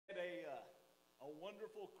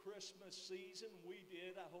wonderful Christmas season. We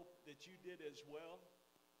did. I hope that you did as well.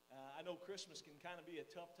 I know Christmas can kind of be a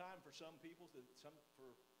tough time for some people. For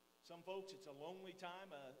some folks, it's a lonely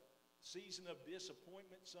time, a season of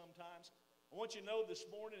disappointment sometimes. I want you to know this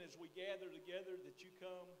morning as we gather together that you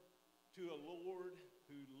come to a Lord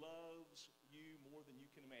who loves you more than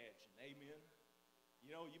you can imagine. Amen.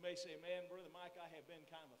 You know, you may say, man, Brother Mike, I have been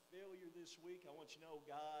kind of a failure this week. I want you to know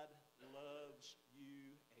God loves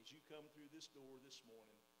you as you come through this door this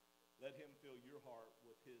morning. Let him fill your heart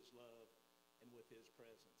with his love and with his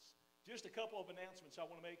presence. Just a couple of announcements I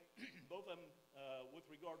want to make, both of them with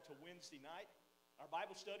regard to Wednesday night. Our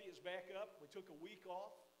Bible study is back up. We took a week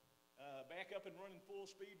off, back up and running full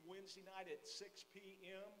speed Wednesday night at 6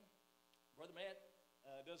 p.m. Brother Matt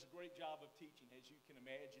does a great job of teaching, as you can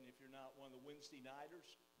imagine. If you're not one of the Wednesday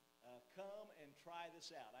nighters, come and try this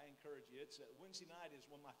out. I encourage you. It's Wednesday night is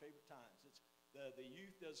one of my favorite times. It's the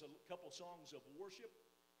youth does a couple songs of worship,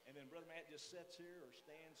 and then Brother Matt just sits here or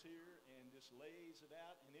stands here and just lays it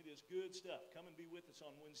out, and it is good stuff. Come and be with us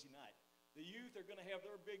on Wednesday night. The youth are going to have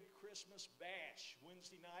their big Christmas bash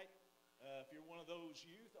Wednesday night. If you're one of those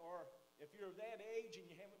youth, or if you're that age and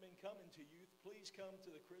you haven't been coming to youth, please come to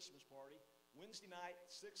the Christmas party. Wednesday night,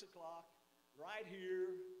 6 o'clock, right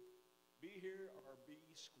here. Be here or be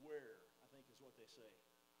square, I think is what they say.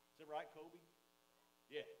 Is that right, Kobe?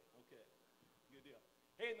 Yeah, okay. Good deal.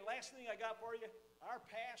 Hey, and the last thing I got for you, our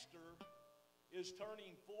pastor is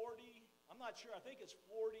turning 40. I'm not sure. I think it's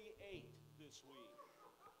 48 this week.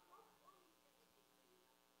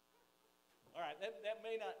 All right, that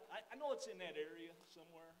may not, I know it's in that area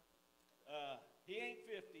somewhere. He ain't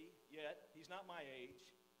 50 yet. He's not my age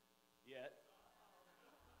yet.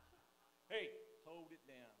 Hey, hold it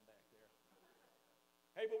down back there.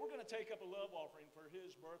 Hey, but we're going to take up a love offering for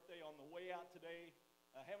his birthday on the way out today.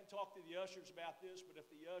 I haven't talked to the ushers about this, but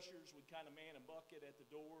if the ushers would kind of man a bucket at the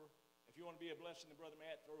door, if you want to be a blessing to Brother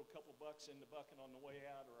Matt, throw a couple bucks in the bucket on the way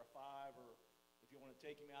out, or a $5, or if you want to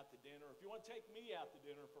take him out to dinner. If you want to take me out to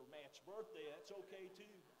dinner for Matt's birthday, that's okay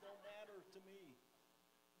too. It don't matter to me.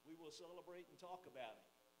 We will celebrate and talk about it.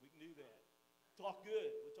 We can do that. Talk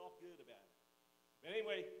good. We'll talk good about it. But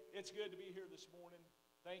anyway, it's good to be here this morning.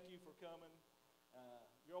 Thank you for coming.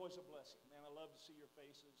 You're always a blessing. Man, I love to see your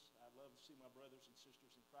faces. I love to see my brothers and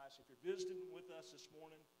sisters in Christ. If you're visiting with us this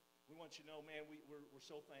morning, we want you to know, man, we're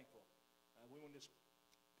so thankful. We want to just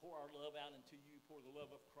pour our love out into you, pour the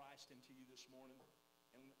love of Christ into you this morning.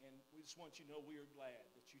 And we just want you to know we are glad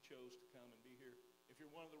that you chose to come and be here. If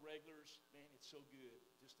you're one of the regulars, man, it's so good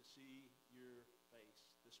just to see your face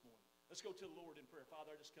this morning. Let's go to the Lord in prayer.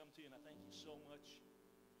 Father, I just come to you and I thank you so much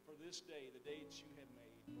for this day, the day that you have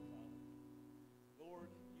made, Father.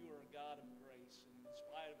 Lord, you are a God of grace, and in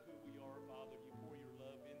spite of who we are, Father, you pour your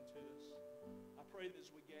love into us. I pray that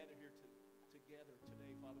as we gather here together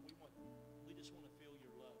today, Father, we just want to feel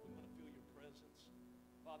your love. We want to feel your presence.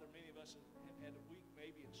 Father, many of us have had a week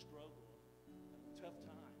maybe in struggle, tough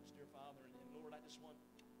times, dear Father, and Lord, I just want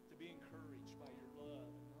to be encouraged by your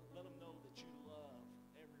love. Let them know that you love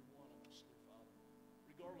every one of us, dear Father,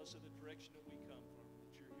 regardless of the direction that we come from,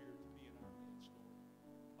 that you're here to be in our midst, Lord.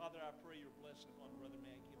 Father, I pray your blessing upon Brother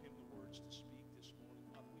Matt. Give him the words to speak this morning.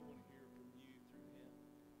 Father, we want to hear from you through him.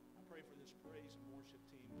 I pray for this praise and worship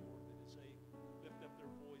team, Lord, that as they lift up their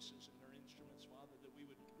voices and their instruments, Father, that we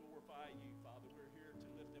would glorify you, Father. We're here to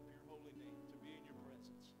lift up your holy name, to be in your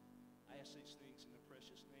presence. I ask these things in the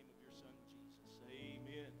precious name of your Son, Jesus.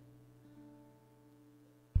 Amen.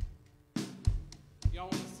 Y'all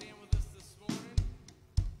want to stand with us this morning?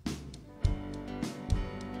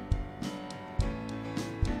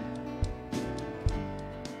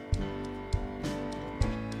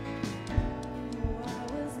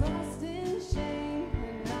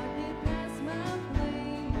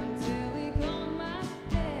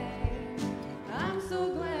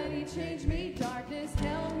 Changed me, darkness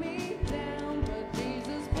held me down, but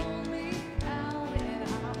Jesus pulled me out, and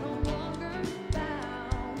I'm no longer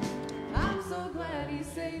bound. I'm so glad he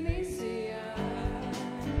saved me, see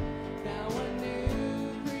now a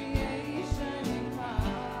new creation in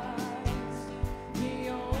Christ. The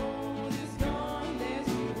old is gone, there's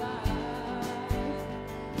new life.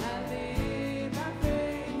 I live by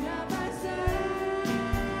faith, not by sight.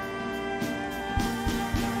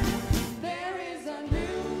 There is a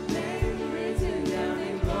new written down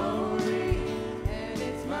in glory, and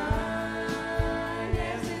it's mine,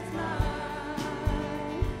 yes, it's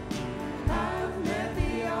mine. I've met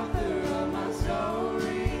the author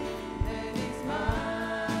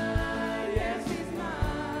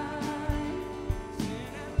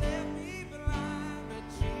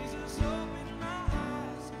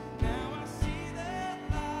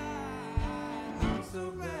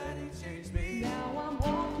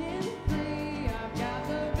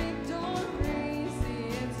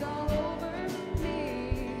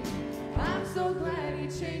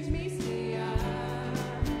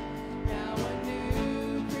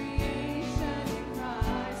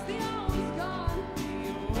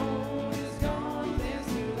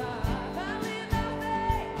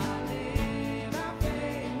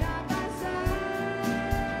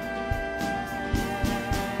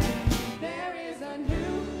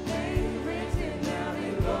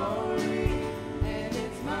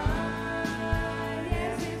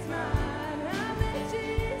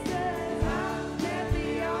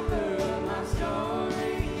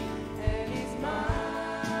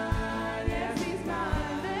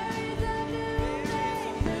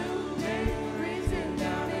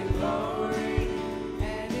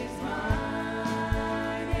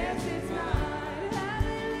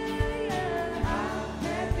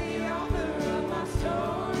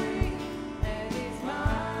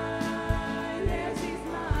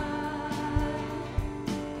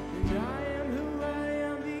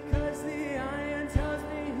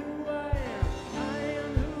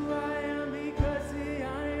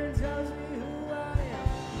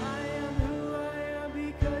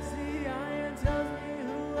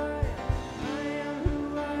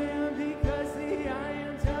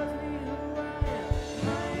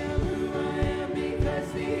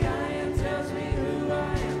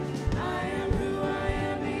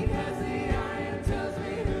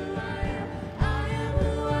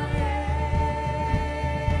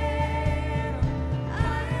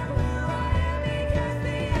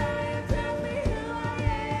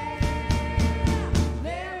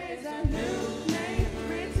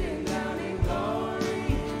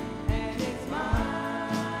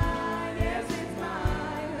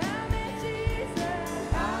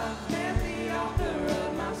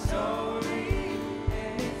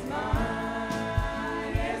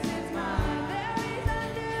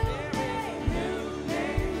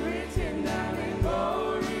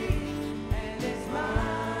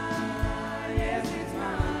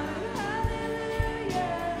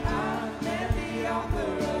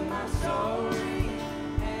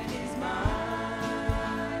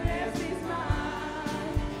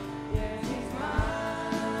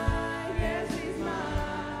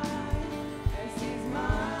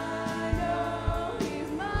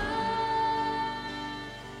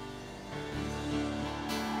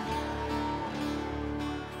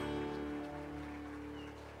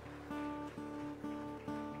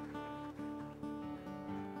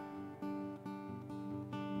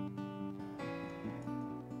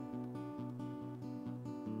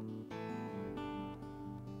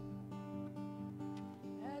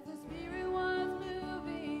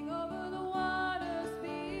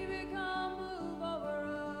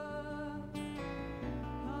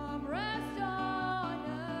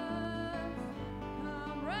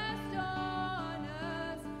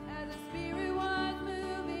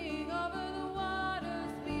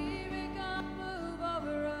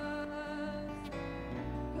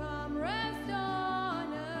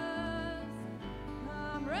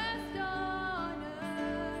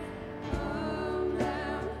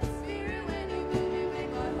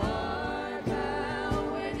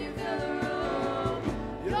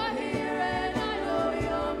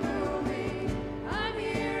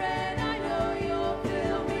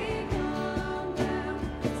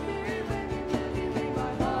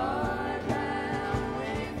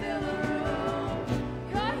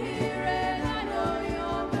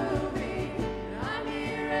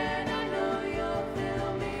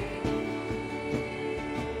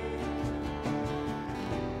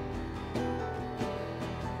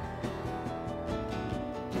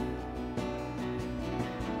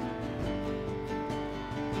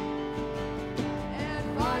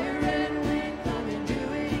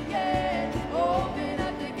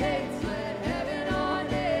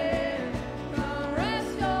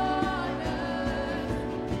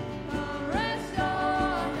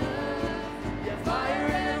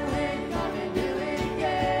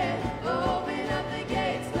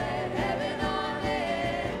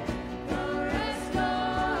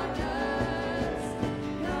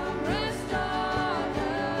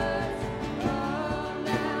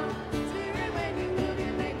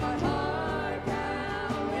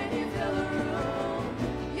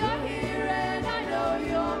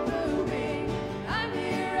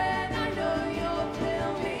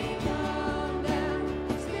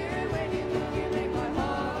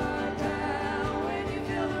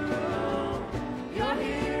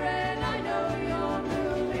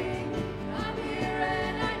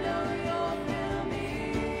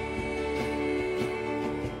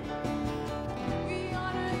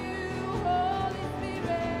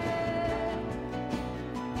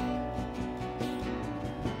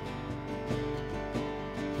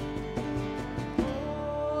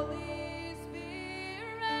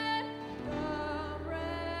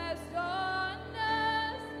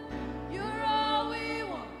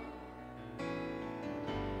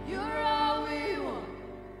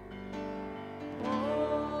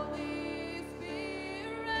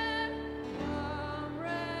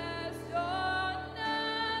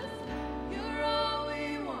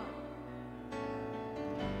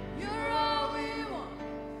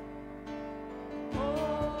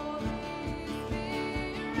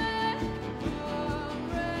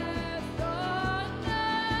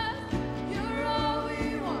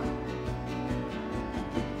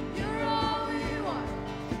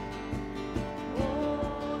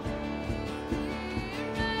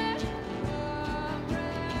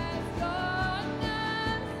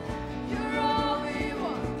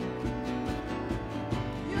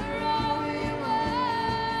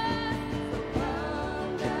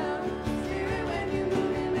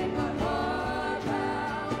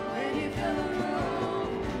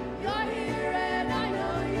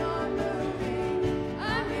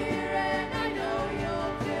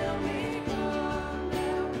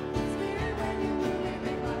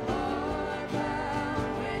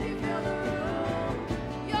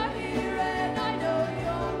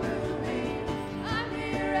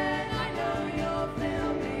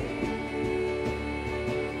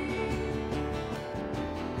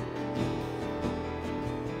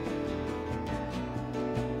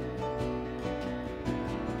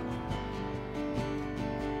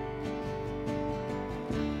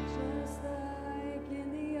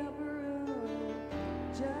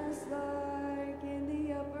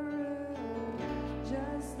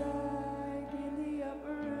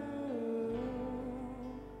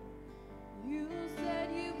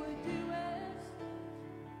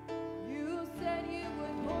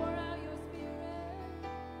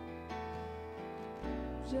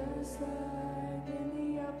like in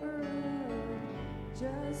the upper room,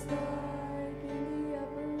 just like in the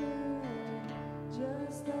upper room,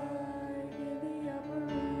 just like in the upper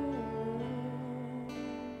room.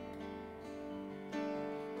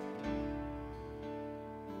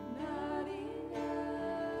 Not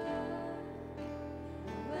enough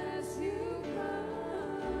unless you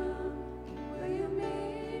come. Will you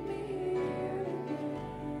meet me here again?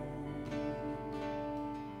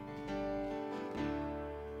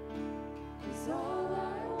 'Cause all I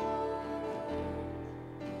want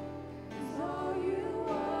is all you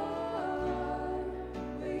are.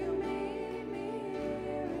 Will you meet me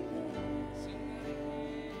here again? Sing that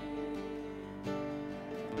again.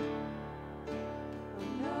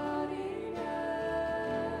 I'm not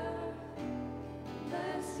enough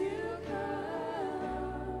unless you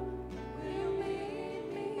come. Will you meet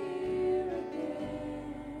me here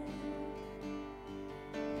again?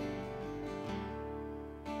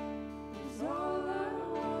 'Cause all I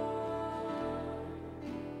want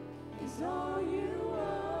is all you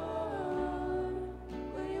are.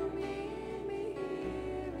 Will you meet me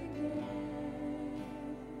here again?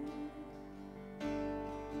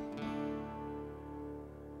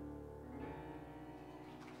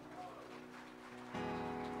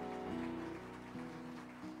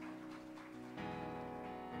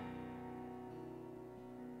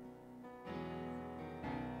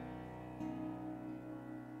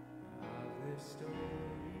 I've lived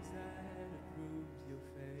stories that have proved your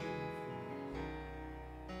faithfulness.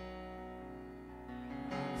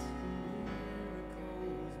 I've seen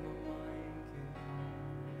miracles my mind can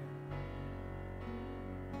comprehend.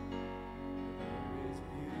 There is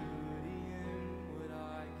beauty in what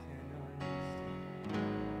I can understand.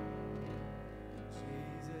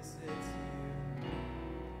 Jesus, it's you.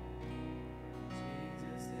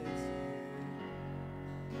 Jesus, it's you.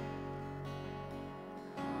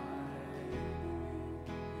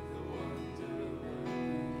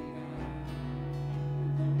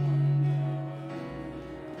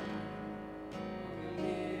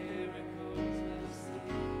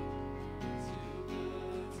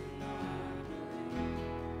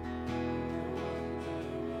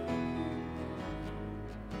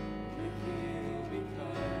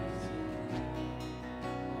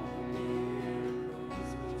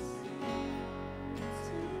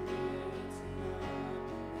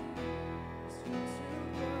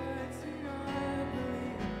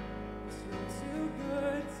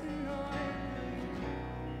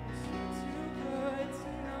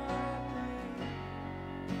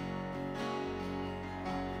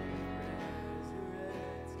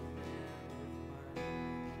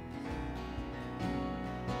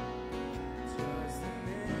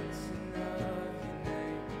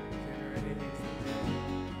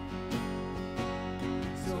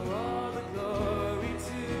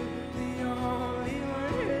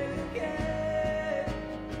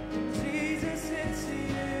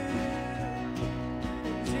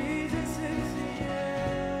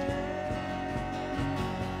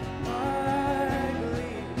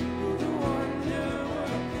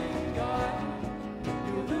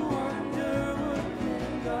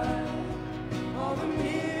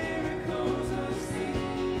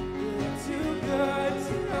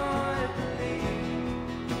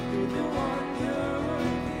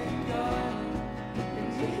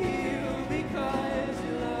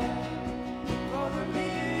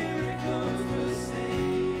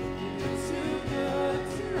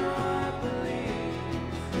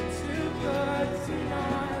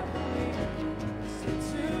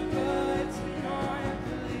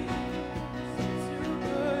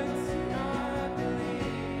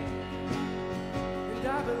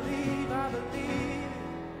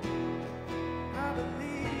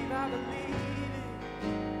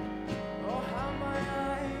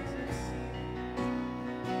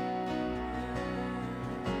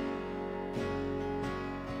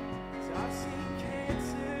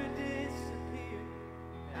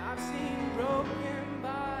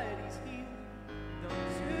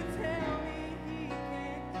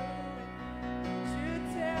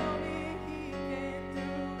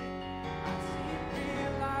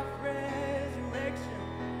 Friend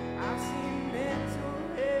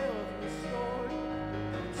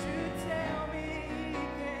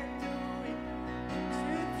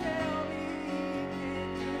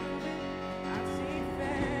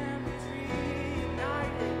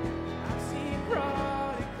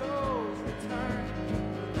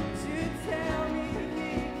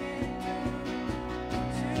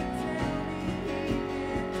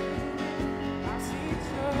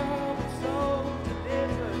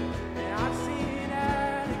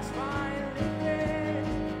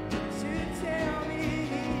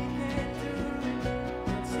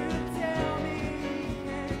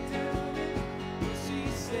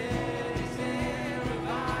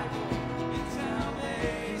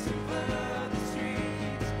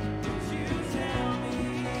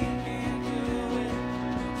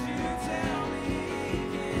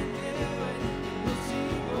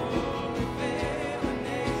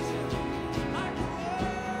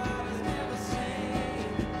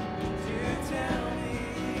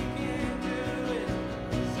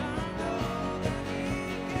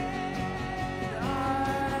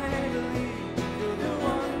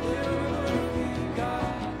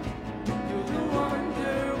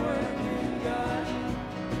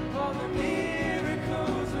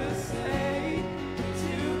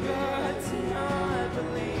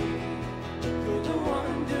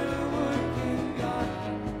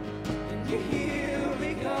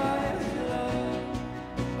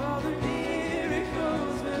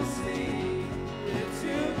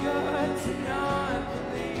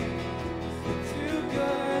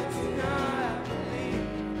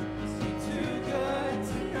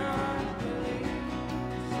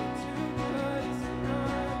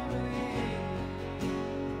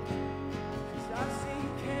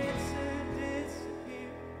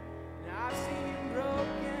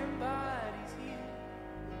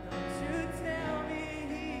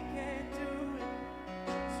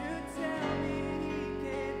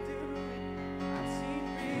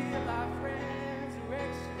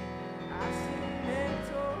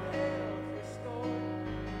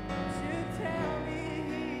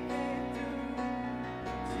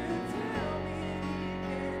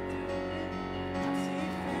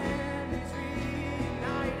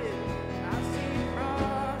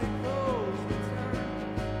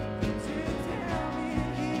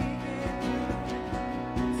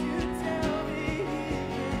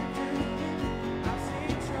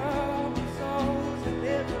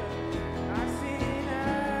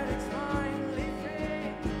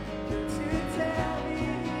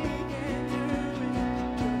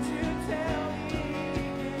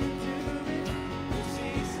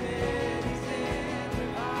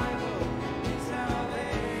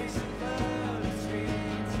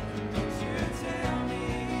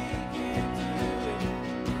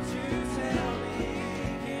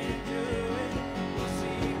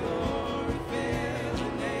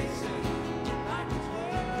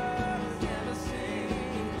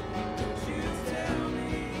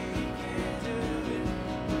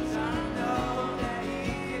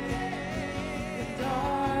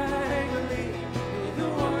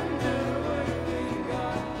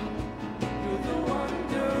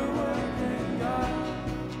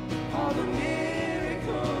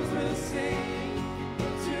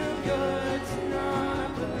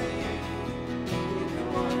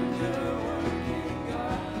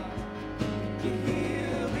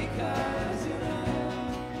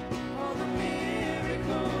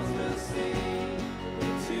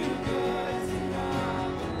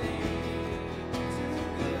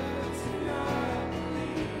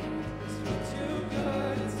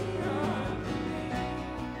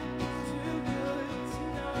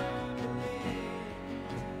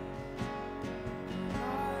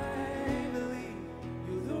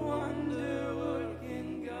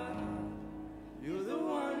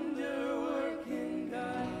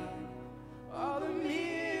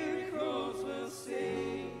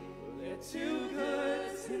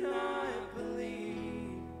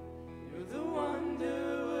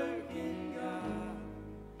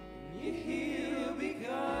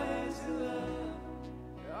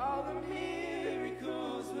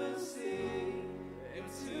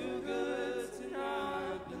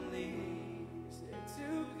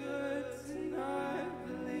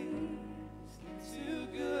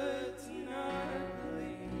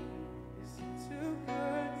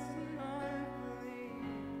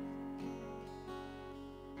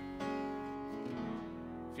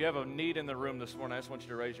you have a need in the room this morning, I just want you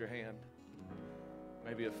to raise your hand.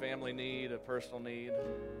 Maybe a family need, a personal need.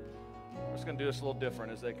 We're just going to do this a little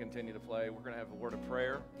different as they continue to play. We're going to have a word of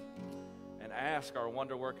prayer and ask our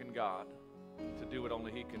wonder-working God to do what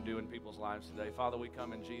only He can do in people's lives today. Father, we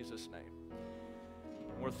come in Jesus' name.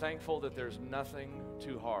 We're thankful that there's nothing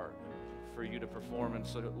too hard for you to perform. And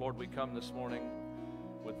so, Lord, we come this morning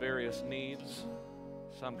with various needs.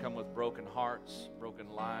 Some come with broken hearts, broken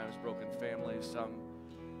lives, broken families. Some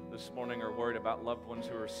this morning are worried about loved ones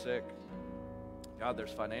who are sick. God,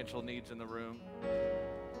 there's financial needs in the room.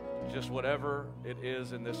 Just whatever it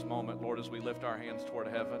is in this moment, Lord, as we lift our hands toward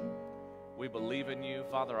heaven, we believe in you.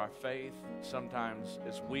 Father, our faith sometimes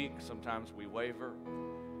is weak, sometimes we waver.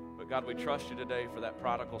 But God, we trust you today for that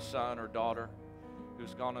prodigal son or daughter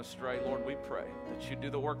who's gone astray. Lord, we pray that you'd do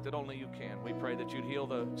the work that only you can. We pray that you'd heal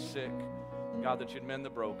the sick. God, that you'd mend the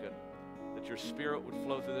broken. That your spirit would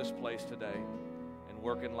flow through this place today and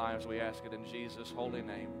work in lives. We ask it in Jesus' holy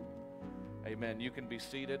name. Amen. You can be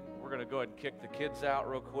seated. We're going to go ahead and kick the kids out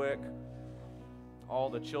real quick. All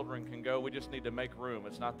the children can go. We just need to make room.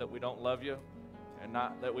 It's not that we don't love you and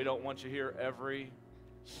not that we don't want you here every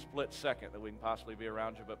split second that we can possibly be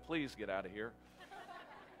around you, but please get out of here.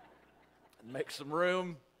 Make some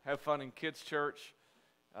room. Have fun in kids' church.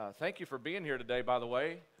 Thank you for being here today, by the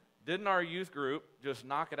way. Didn't our youth group just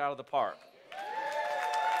knock it out of the park?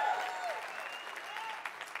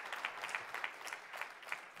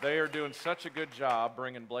 They are doing such a good job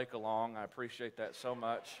bringing Blake along. I appreciate that so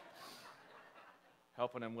much.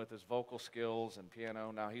 Helping him with his vocal skills and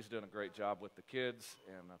piano. Now he's doing a great job with the kids,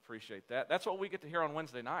 and I appreciate that. That's what we get to hear on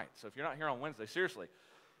Wednesday night. So if you're not here on Wednesday, seriously,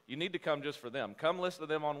 you need to come just for them. Come listen to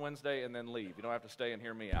them on Wednesday and then leave. You don't have to stay and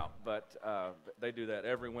hear me out. But they do that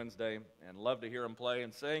every Wednesday, and love to hear them play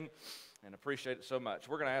and sing, and appreciate it so much.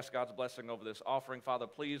 We're going to ask God's blessing over this offering. Father,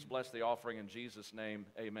 please bless the offering in Jesus' name.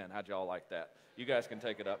 Amen. How'd y'all like that? You guys can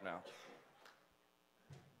take it up now.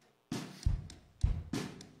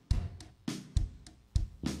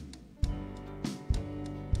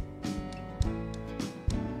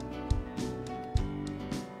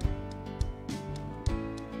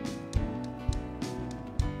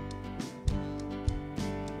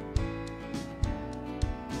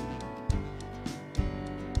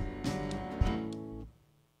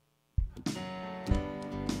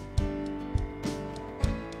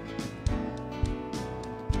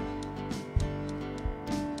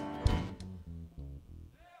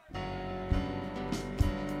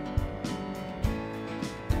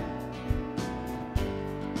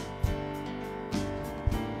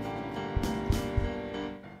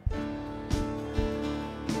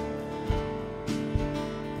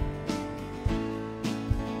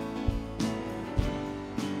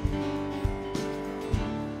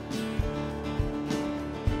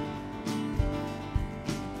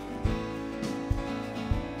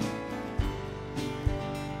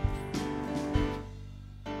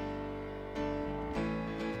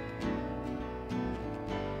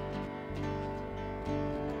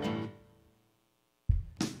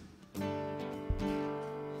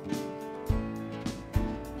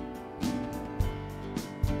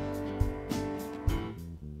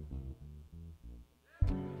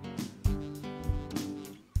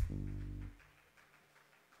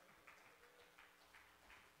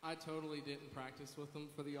 I totally didn't practice with them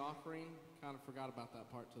for the offering. Kind of forgot about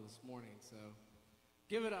that part till this morning, so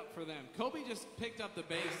give it up for them. Kobe just picked up the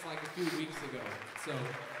bass like a few weeks ago, so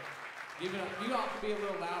give it up. You ought to be a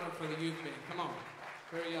little louder for the youth band. Come on.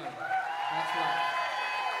 Very young. That's right.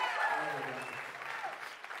 There we go.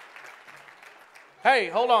 Hey,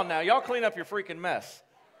 hold on now. Y'all clean up your freaking mess.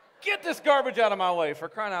 Get this garbage out of my way, for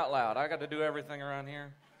crying out loud. I got to do everything around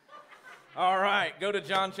here. All right, go to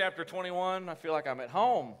John chapter 21. I feel like I'm at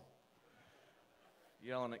home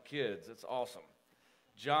yelling at kids. It's awesome.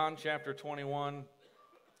 John chapter 21.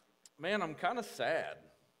 Man, I'm kind of sad,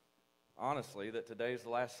 honestly, that today's the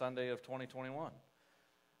last Sunday of 2021.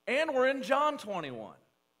 And we're in John 21.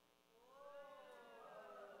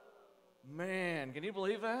 Man, can you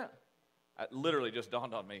believe that? It literally just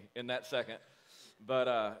dawned on me in that second. But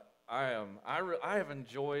I have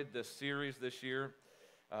enjoyed this series this year.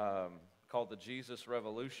 Called the Jesus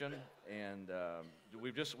Revolution, and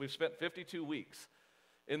we've spent 52 weeks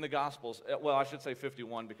in the Gospels. Well, I should say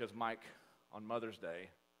 51 because Mike, on Mother's Day,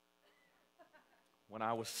 when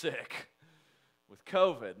I was sick with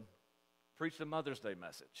COVID, preached a Mother's Day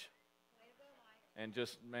message, and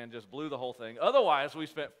just blew the whole thing. Otherwise, we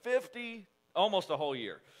spent almost a whole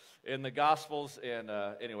year in the Gospels, and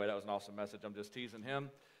anyway, that was an awesome message. I'm just teasing him.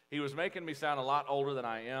 He was making me sound a lot older than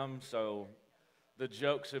I am, so the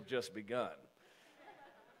jokes have just begun.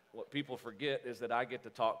 what people forget is that I get to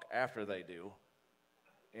talk after they do.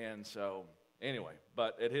 And so, anyway,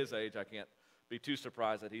 but at his age, I can't be too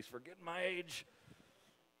surprised that he's forgetting my age.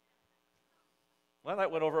 Well,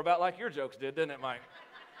 that went over about like your jokes did, didn't it, Mike?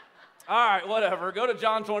 All right, whatever. Go to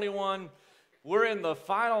John 21. We're in the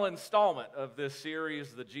final installment of this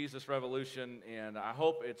series, The Jesus Revolution, and I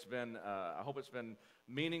hope it's been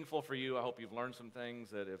meaningful for you. I hope you've learned some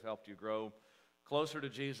things that have helped you grow closer to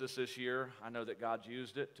Jesus this year. I know that God's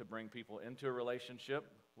used it to bring people into a relationship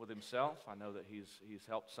with himself. I know that he's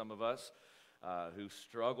helped some of us who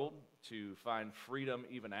struggled to find freedom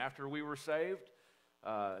even after we were saved.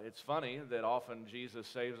 It's funny that often Jesus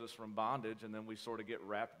saves us from bondage and then we sort of get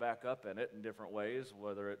wrapped back up in it in different ways,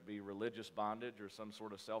 whether it be religious bondage or some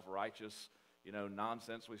sort of self-righteous,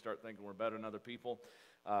 nonsense. We start thinking we're better than other people.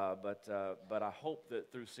 But I hope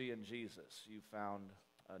that through seeing Jesus, you found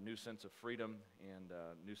a new sense of freedom and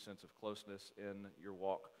a new sense of closeness in your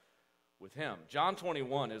walk with him. John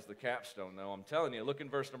 21 is the capstone, though. I'm telling you, look in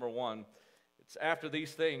verse number 1. It's after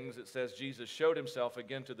these things, it says, Jesus showed himself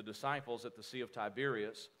again to the disciples at the Sea of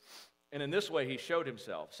Tiberias. And in this way he showed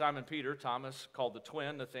himself. Simon Peter, Thomas, called the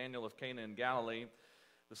twin, Nathanael of Cana in Galilee,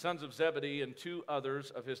 the sons of Zebedee, and 2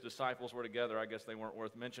 others of his disciples were together. I guess they weren't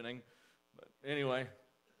worth mentioning. But anyway.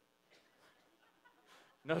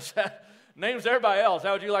 No, names everybody else.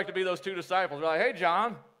 How would you like to be those 2 disciples? They're like, hey,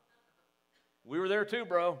 John. We were there too,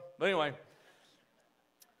 bro. But anyway.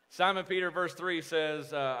 Simon Peter, verse 3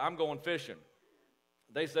 says, I'm going fishing.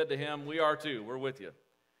 They said to him, we are too, we're with you.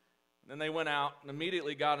 And then they went out and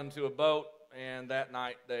immediately got into a boat, and that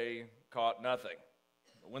night they caught nothing.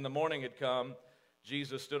 When the morning had come,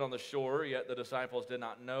 Jesus stood on the shore, yet the disciples did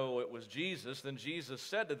not know it was Jesus. Then Jesus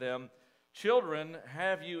said to them, children,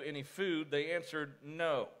 have you any food? They answered,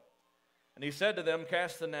 no. And he said to them,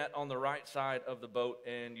 cast the net on the right side of the boat,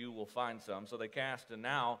 and you will find some. So they cast, and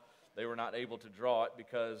now they were not able to draw it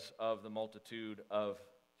because of the multitude of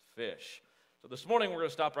fish. So this morning we're going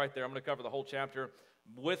to stop right there. I'm going to cover the whole chapter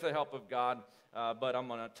with the help of God, but I'm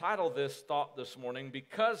going to title this thought this morning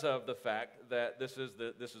because of the fact that this is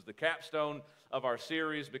the capstone of our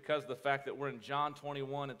series, because of the fact that we're in John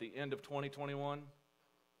 21 at the end of 2021,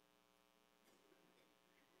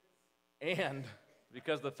 and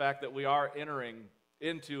because of the fact that we are entering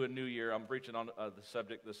into a new year. I'm preaching on the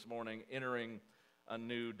subject this morning, entering a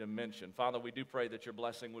new dimension. Father, we do pray that your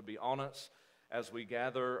blessing would be on us as we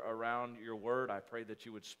gather around your word. I pray that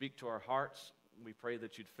you would speak to our hearts. We pray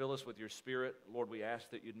that you'd fill us with your spirit. Lord, we ask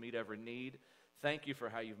that you'd meet every need. Thank you for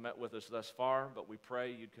how you've met with us thus far, but we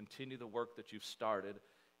pray you'd continue the work that you've started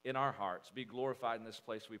in our hearts. Be glorified in this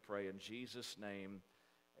place, we pray. In Jesus' name,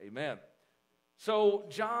 amen. So,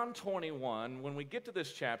 John 21, when we get to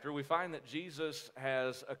this chapter, we find that Jesus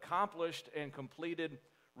has accomplished and completed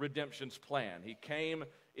redemption's plan. He came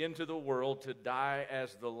into the world to die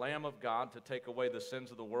as the Lamb of God to take away the sins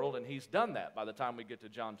of the world, and he's done that by the time we get to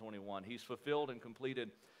John 21. He's fulfilled and completed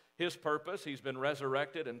his purpose. He's been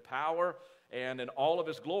resurrected in power and in all of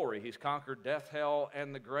his glory. He's conquered death, hell,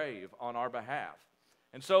 and the grave on our behalf.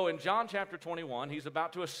 And so in John chapter 21, he's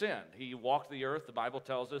about to ascend. He walked the earth, the Bible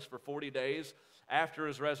tells us, for 40 days after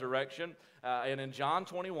his resurrection. And in John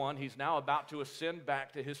 21, he's now about to ascend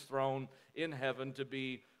back to his throne in heaven to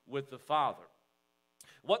be with the Father.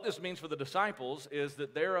 What this means for the disciples is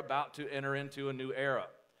that they're about to enter into a new era.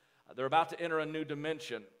 They're about to enter a new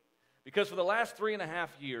dimension. Because for the last 3.5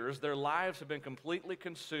 years, their lives have been completely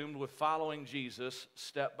consumed with following Jesus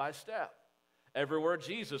step by step. Everywhere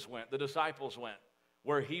Jesus went, the disciples went.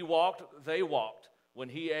 Where he walked, they walked. When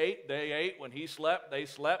he ate, they ate. When he slept, they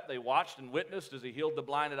slept. They watched and witnessed as he healed the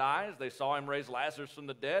blinded eyes. They saw him raise Lazarus from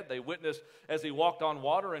the dead. They witnessed as he walked on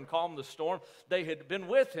water and calmed the storm. They had been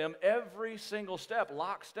with him every single step,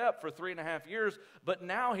 lockstep, for 3.5 years, but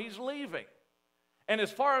now he's leaving. And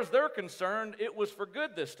as far as they're concerned, it was for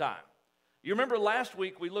good this time. You remember last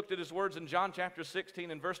week we looked at his words in John chapter 16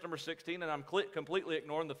 and verse number 16, and I'm completely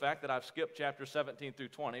ignoring the fact that I've skipped chapter 17 through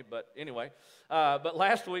 20, but anyway. But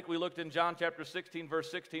last week we looked in John chapter 16, verse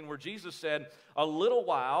 16, where Jesus said, a little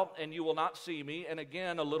while and you will not see me, and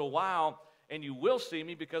again a little while and you will see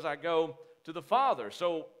me because I go to the Father.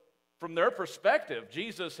 So from their perspective,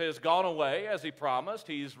 Jesus has gone away as he promised.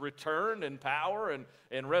 He's returned in power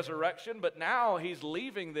and resurrection, but now he's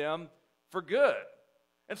leaving them for good.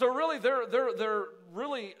 And so really they're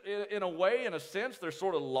really, in a way, in a sense, they're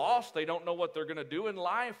sort of lost. They don't know what they're going to do in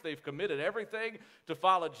life. They've committed everything to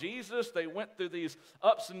follow Jesus. They went through these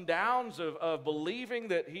ups and downs of believing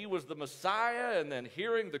that he was the Messiah and then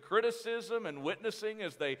hearing the criticism and witnessing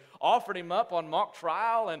as they offered him up on mock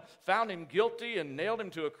trial and found him guilty and nailed him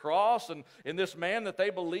to a cross. And this man that they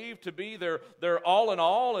believed to be their all in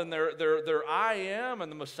all and their I am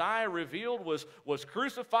and the Messiah revealed was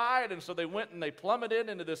crucified. And so they went and they plummeted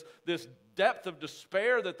into this depth of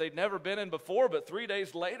despair that they'd never been in before. But 3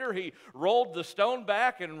 days later, he rolled the stone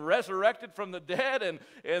back and resurrected from the dead,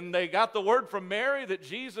 and they got the word from Mary that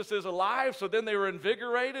Jesus is alive. So then they were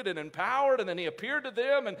invigorated and empowered, and then he appeared to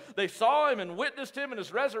them, and they saw him and witnessed him in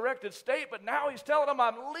his resurrected state. But now he's telling them,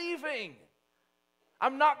 I'm leaving.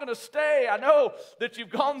 I'm not going to stay. I know that you've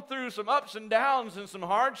gone through some ups and downs and some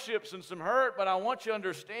hardships and some hurt, but I want you to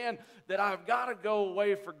understand that I've got to go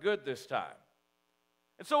away for good this time.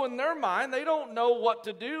 And so in their mind, they don't know what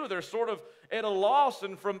to do. They're sort of at a loss,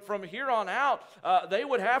 and from here on out, they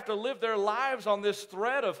would have to live their lives on this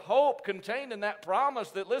thread of hope contained in that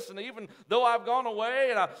promise that, listen, even though I've gone away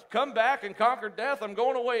and I've come back and conquered death, I'm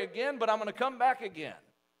going away again, but I'm going to come back again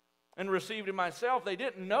and receive it myself. They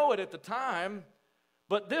didn't know it at the time,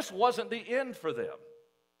 but this wasn't the end for them.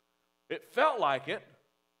 It felt like it.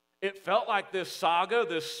 It felt like this saga,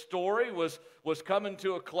 this story was coming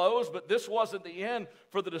to a close, but this wasn't the end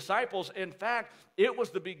for the disciples. In fact, it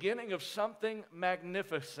was the beginning of something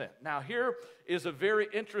magnificent. Now, here is a very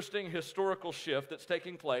interesting historical shift that's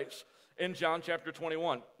taking place in John chapter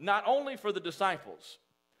 21. Not only for the disciples,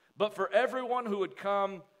 but for everyone who would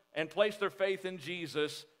come and place their faith in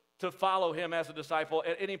Jesus to follow him as a disciple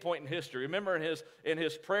at any point in history. Remember in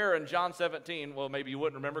his prayer in John 17, well, maybe you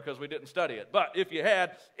wouldn't remember because we didn't study it, but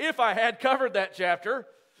if I had covered that chapter,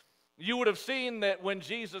 you would have seen that when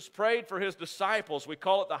Jesus prayed for his disciples, we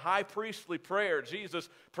call it the high priestly prayer. Jesus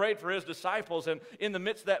prayed for his disciples, and in the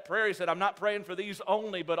midst of that prayer, he said, I'm not praying for these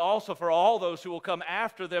only, but also for all those who will come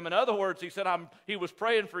after them. In other words, he said, he was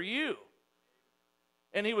praying for you.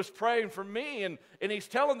 And he was praying for me, and he's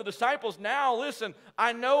telling the disciples, now listen,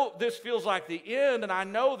 I know this feels like the end, and I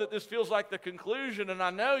know that this feels like the conclusion, and I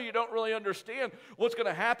know you don't really understand what's going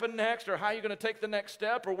to happen next or how you're going to take the next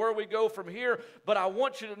step or where we go from here, but I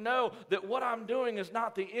want you to know that what I'm doing is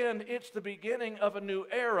not the end, it's the beginning of a new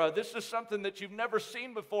era. This is something that you've never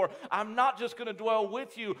seen before. I'm not just going to dwell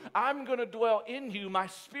with you, I'm going to dwell in you. My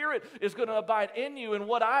Spirit is going to abide in you, and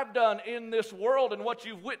what I've done in this world and what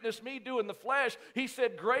you've witnessed me do in the flesh, he said,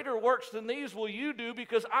 greater works than these will you do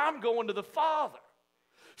because I'm going to the Father.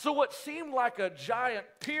 So what seemed like a giant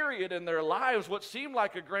period in their lives, what seemed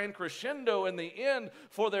like a grand crescendo in the end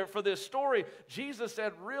for this story, Jesus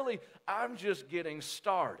said, really, I'm just getting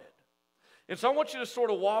started. And so I want you to sort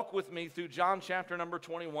of walk with me through John chapter number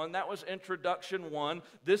 21. That was introduction 1.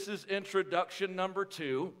 This is introduction number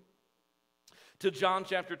 2 to John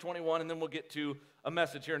chapter 21, and then we'll get to a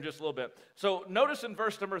message here in just a little bit. So notice in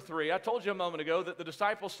verse number 3, I told you a moment ago that the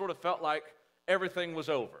disciples sort of felt like everything was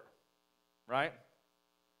over, right?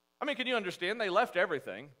 I mean, can you understand? They left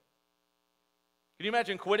everything. Can you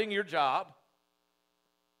imagine quitting your job?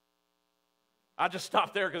 I just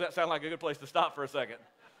stopped there because that sounded like a good place to stop for a second.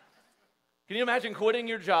 Can you imagine quitting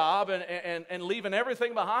your job and leaving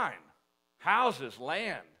everything behind? Houses,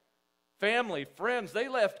 land, family, friends, they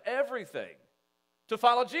left everything to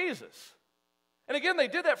follow Jesus. And again, they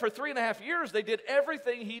did that for 3.5 years. They did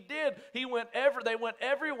everything he did. They went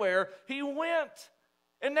everywhere he went.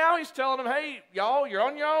 And now he's telling them, hey, y'all, you're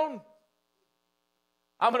on your own.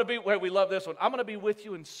 I'm going to be, we love this one. I'm going to be with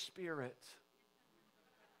you in spirit.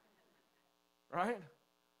 Right?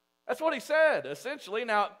 That's what he said, essentially.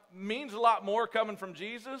 Now, it means a lot more coming from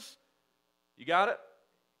Jesus. You got it?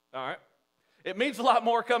 All right. It means a lot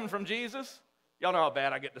more coming from Jesus. Y'all know how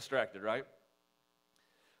bad I get distracted, right?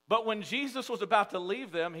 But when Jesus was about to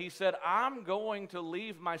leave them, he said, I'm going to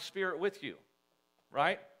leave my Spirit with you,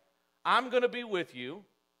 right? I'm going to be with you.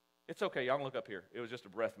 It's okay, y'all can look up here. It was just a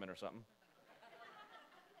breath mint or something.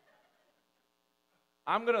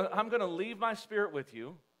 I'm going to leave my Spirit with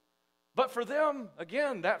you. But for them,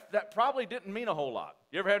 again, that probably didn't mean a whole lot.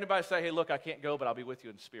 You ever had anybody say, hey, look, I can't go, but I'll be with you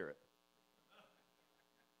in spirit?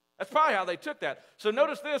 That's probably how they took that. So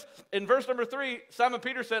notice this, in verse number 3, Simon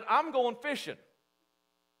Peter said, I'm going fishing.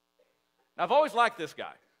 Now, I've always liked this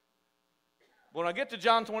guy. When I get to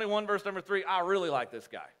John 21, verse number 3, I really like this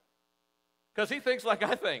guy. Because he thinks like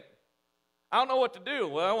I think. I don't know what to do.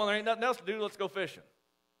 Well, when there ain't nothing else to do, let's go fishing.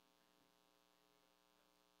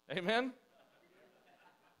 Amen?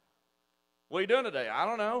 What are you doing today? I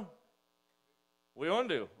don't know. What do you want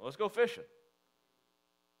to do? Well, let's go fishing.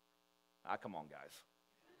 Come on, guys.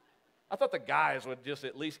 I thought the guys would just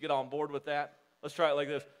at least get on board with that. Let's try it like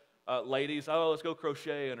this. Ladies, let's go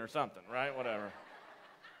crocheting or something, right? Whatever.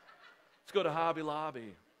 Let's go to Hobby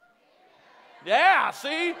Lobby. Yeah,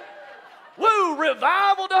 see? Woo,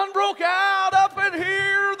 revival done broke out up in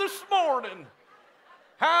here this morning.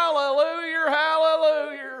 Hallelujah,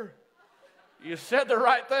 hallelujah. You said the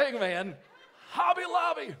right thing, man. Hobby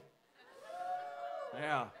Lobby.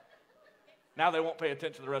 Yeah. Now they won't pay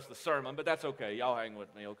attention to the rest of the sermon, but that's okay. Y'all hang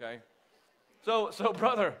with me, okay? So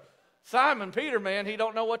brother, Simon Peter, man, he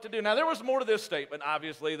don't know what to do. Now, there was more to this statement,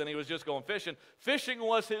 obviously, than he was just going fishing. Fishing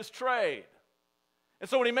was his trade. And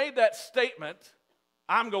so when he made that statement,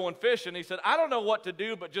 I'm going fishing, he said, I don't know what to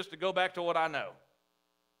do but just to go back to what I know.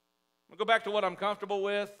 I'll go back to what I'm comfortable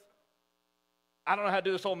with. I don't know how to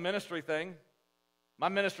do this whole ministry thing. My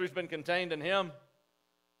ministry's been contained in him.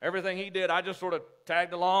 Everything he did, I just sort of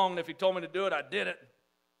tagged along, and if he told me to do it, I did it.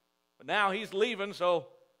 But now he's leaving, so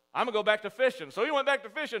I'm going to go back to fishing. So he went back to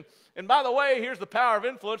fishing. And by the way, here's the power of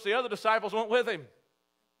influence. The other disciples went with him.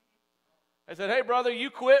 They said, hey, brother, you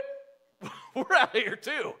quit. We're out of here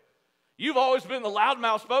too. You've always been the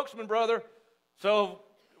loudmouth spokesman, brother. So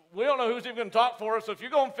we don't know who's even going to talk for us. So if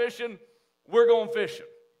you're going fishing, we're going fishing.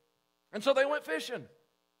 And so they went fishing.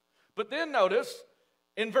 But then notice,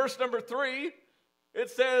 in verse number 3, it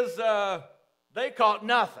says they caught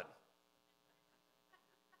nothing.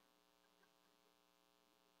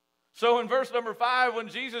 So in verse number 5, when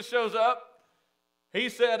Jesus shows up, he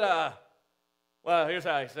said, well, here's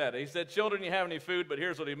how he said it. He said, children, you have any food? But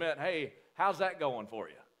here's what he meant. Hey, how's that going for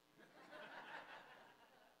you?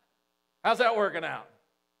 How's that working out?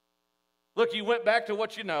 Look, you went back to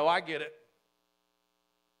what you know. I get it.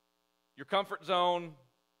 Your comfort zone.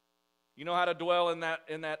 You know how to dwell in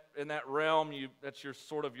that realm. That's your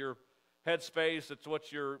sort of your headspace. It's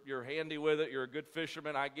what you're handy with it. You're a good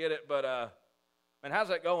fisherman. I get it. But man, how's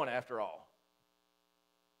that going after all?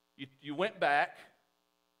 You went back.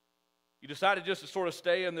 You decided just to sort of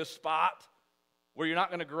stay in this spot where you're not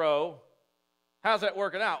going to grow. How's that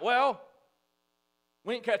working out? Well,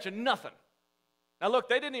 we ain't catching nothing. Now look,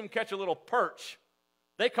 they didn't even catch a little perch.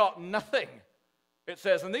 They caught nothing, it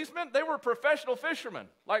says. And these men, they were professional fishermen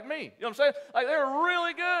like me. You know what I'm saying? Like, they were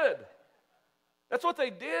really good. That's what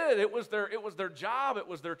they did. It was their job. It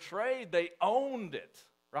was their trade. They owned it,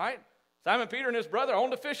 right? Simon Peter and his brother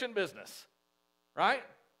owned a fishing business, right?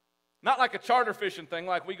 Not like a charter fishing thing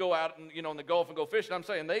like we go out and, in the Gulf and go fishing. I'm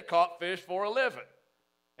saying they caught fish for a living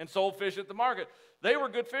and sold fish at the market. They were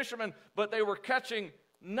good fishermen, but they were catching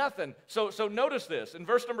nothing. So notice this. In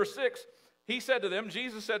verse number 6,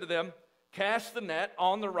 Jesus said to them, cast the net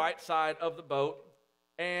on the right side of the boat,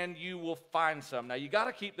 and you will find some. Now, you got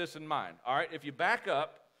to keep this in mind, all right? If you back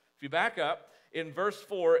up, in verse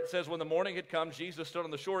 4, it says, when the morning had come, Jesus stood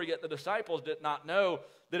on the shore, yet the disciples did not know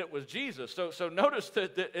that it was Jesus. So notice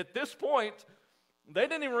that at this point, they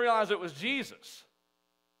didn't even realize it was Jesus.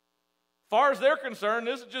 As far as they're concerned,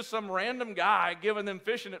 this is just some random guy giving them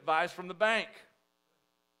fishing advice from the bank.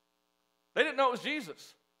 They didn't know it was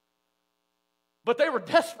Jesus. But they were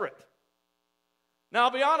desperate. Now,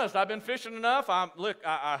 I'll be honest, I've been fishing enough.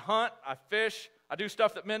 I hunt, I fish, I do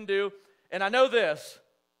stuff that men do, and I know this.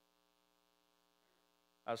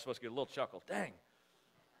 I was supposed to get a little chuckle. Dang.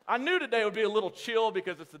 I knew today would be a little chill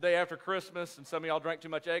because it's the day after Christmas, and some of y'all drank too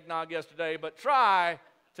much eggnog yesterday, but try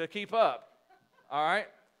to keep up, all right?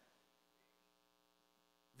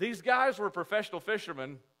 These guys were professional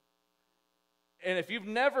fishermen, and if you've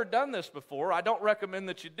never done this before, I don't recommend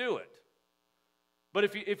that you do it. But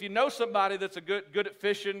if you know somebody that's good at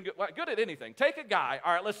fishing, good at anything, take a guy.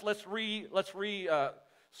 All right, let's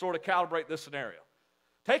sort of calibrate this scenario.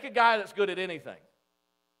 Take a guy that's good at anything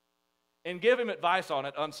and give him advice on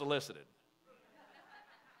it unsolicited.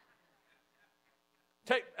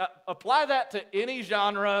 Apply that to any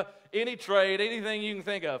genre, any trade, anything you can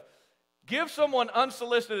think of. Give someone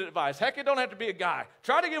unsolicited advice. Heck, it don't have to be a guy.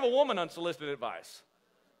 Try to give a woman unsolicited advice.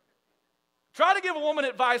 Try to give a woman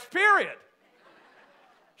advice, period.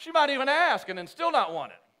 She might even ask and then still not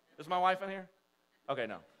want it. Is my wife in here? Okay,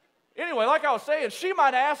 no. Anyway, like I was saying, she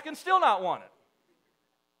might ask and still not want it.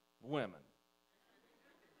 Women.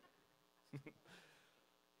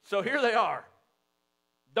 So here they are.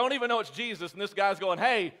 Don't even know it's Jesus, and this guy's going,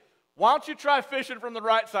 hey, why don't you try fishing from the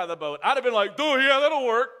right side of the boat? I'd have been like, oh, yeah, that'll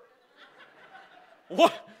work.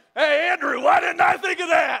 What? Hey, Andrew, why didn't I think of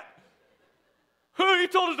that? He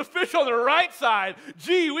told us to fish on the right side.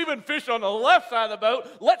 Gee, we've been fishing on the left side of the boat.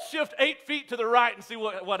 Let's shift 8 feet to the right and see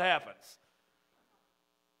what happens.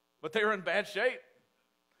 But they were in bad shape.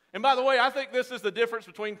 And by the way, I think this is the difference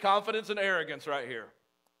between confidence and arrogance right here.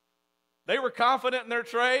 They were confident in their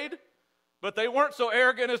trade, But they weren't so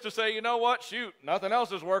arrogant as to say, you know what, shoot, nothing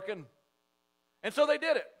else is working. And so they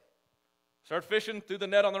did it. Started fishing through the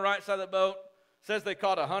net on the right side of the boat. Says they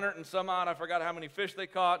caught 100 and some odd. I forgot how many fish they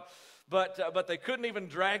caught. But they couldn't even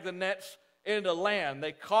drag the nets into land.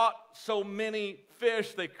 They caught so many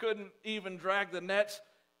fish they couldn't even drag the nets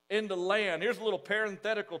into land. Here's a little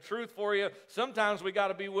parenthetical truth for you. Sometimes we got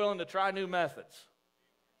to be willing to try new methods.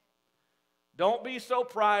 Don't be so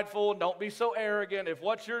prideful. Don't be so arrogant. If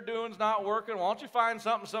what you're doing is not working, why don't you find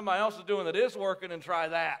something somebody else is doing that is working and try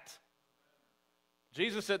that?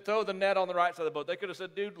 Jesus said, throw the net on the right side of the boat. They could have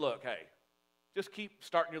said, dude, look, hey, just keep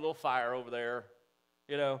starting your little fire over there.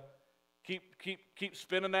 You know, keep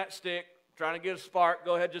spinning that stick, trying to get a spark.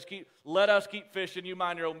 Go ahead, let us keep fishing. You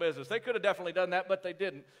mind your own business. They could have definitely done that, but they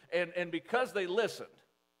didn't. And because they listened,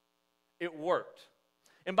 it worked.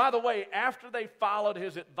 And by the way, after they followed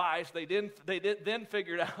his advice, they then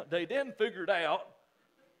figured out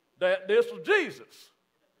that this was Jesus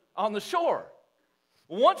on the shore.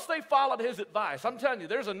 Once they followed his advice, I'm telling you,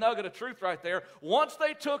 there's a nugget of truth right there. Once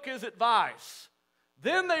they took his advice,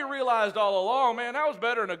 then they realized all along, man, that was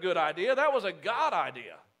better than a good idea. That was a God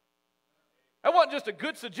idea. That wasn't just a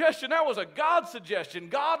good suggestion. That was a God suggestion.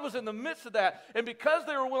 God was in the midst of that. And because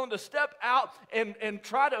they were willing to step out and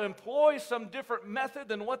try to employ some different method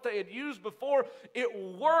than what they had used before, it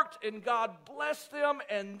worked and God blessed them.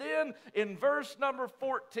 And then in verse number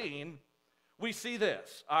 14, we see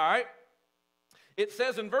this, all right? It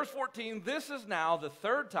says in verse 14, this is now the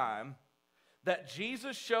third time that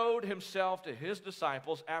Jesus showed himself to his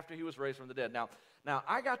disciples after he was raised from the dead. Now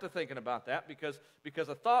I got to thinking about that because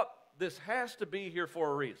I thought this has to be here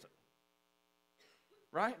for a reason.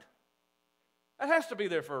 Right? It has to be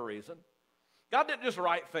there for a reason. God didn't just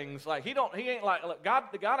write things like, God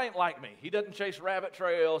ain't like me. He doesn't chase rabbit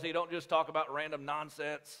trails. He don't just talk about random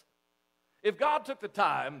nonsense. If God took the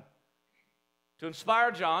time to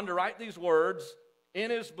inspire John to write these words in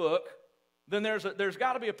his book, then there's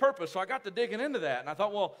got to be a purpose. So I got to digging into that. And I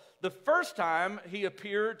thought, well, the first time he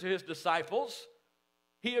appeared to his disciples,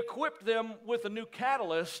 he equipped them with a new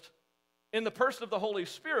catalyst in the person of the Holy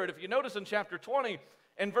Spirit. If you notice in chapter 20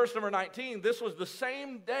 and verse number 19, this was the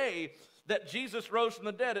same day that Jesus rose from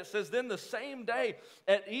the dead. It says, then the same day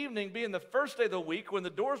at evening, being the first day of the week, when the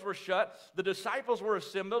doors were shut, the disciples were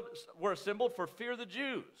assembled for fear of the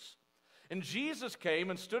Jews. And Jesus came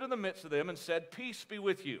and stood in the midst of them and said, peace be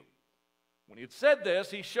with you. When he had said this,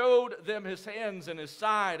 he showed them his hands and his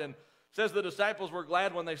side, and says the disciples were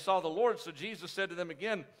glad when they saw the Lord. So Jesus said to them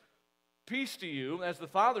again, peace to you. As the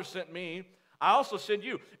Father sent me, I also send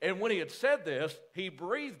you. And when he had said this, he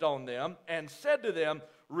breathed on them and said to them,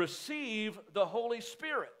 receive the Holy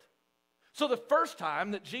Spirit. So the first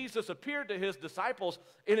time that Jesus appeared to his disciples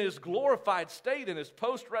in his glorified state, in his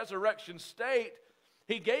post-resurrection state,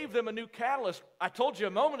 he gave them a new catalyst. I told you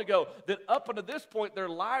a moment ago that up until this point, their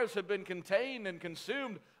lives have been contained and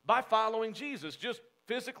consumed by following Jesus, just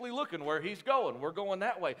physically looking where he's going. We're going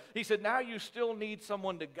that way. He said, now you still need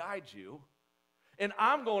someone to guide you. And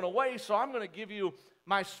I'm going away, so I'm going to give you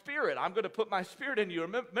my spirit. I'm going to put my spirit in you.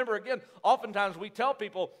 Remember, again, oftentimes we tell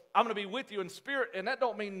people, I'm going to be with you in spirit, and that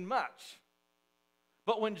don't mean much.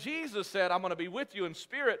 But when Jesus said, I'm going to be with you in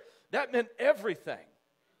spirit, that meant everything.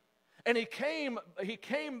 And he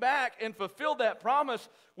came back and fulfilled that promise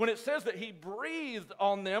when it says that he breathed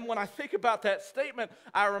on them. When I think about that statement,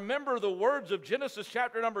 I remember the words of Genesis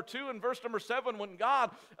chapter number 2 and verse number 7. When God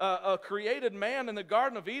created man in the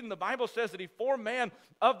Garden of Eden, the Bible says that he formed man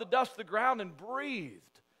of the dust of the ground and breathed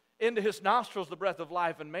into his nostrils the breath of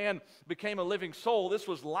life, and man became a living soul. This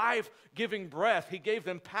was life-giving breath. He gave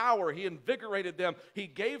them power. He invigorated them. He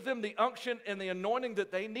gave them the unction and the anointing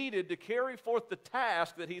that they needed to carry forth the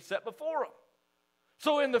task that he set before them.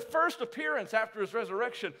 So in the first appearance after his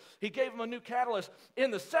resurrection, he gave them a new catalyst.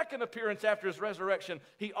 In the second appearance after his resurrection,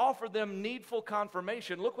 he offered them needful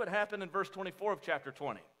confirmation. Look what happened in verse 24 of chapter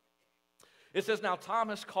 20. It says, now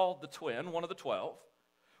Thomas, called the twin, one of the 12,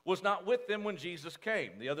 was not with them when Jesus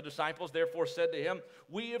came. The other disciples therefore said to him,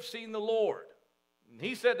 we have seen the Lord. And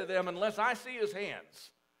he said to them, unless I see his hands,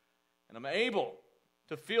 and I'm able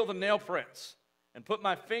to feel the nail prints, and put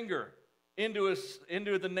my finger into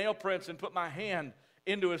the nail prints, and put my hand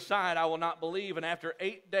into his side, I will not believe. And after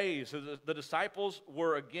 8 days, the disciples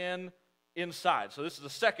were again inside. So this is the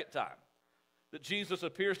second time that Jesus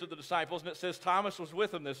appears to the disciples, and it says Thomas was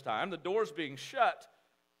with them this time, the doors being shut.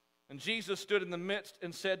 And Jesus stood in the midst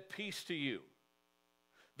and said, peace to you.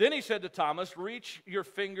 Then he said to Thomas, reach your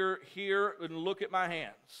finger here and look at my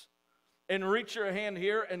hands. And reach your hand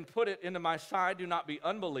here and put it into my side. Do not be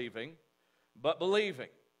unbelieving, but believing.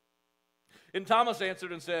 And Thomas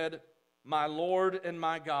answered and said, my Lord and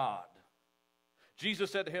my God.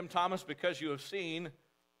 Jesus said to him, Thomas, because you have seen,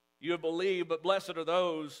 you have believed, but blessed are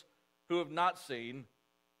those who have not seen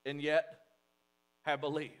and yet have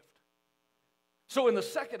believed. So in the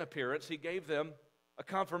second appearance, he gave them a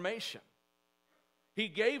confirmation. He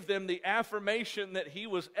gave them the affirmation that he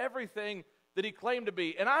was everything that he claimed to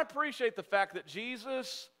be. And I appreciate the fact that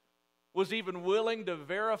Jesus was even willing to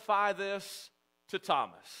verify this to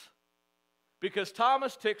Thomas. Because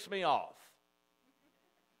Thomas ticks me off.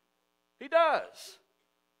 He does.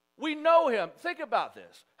 We know him. Think about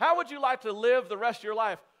this. How would you like to live the rest of your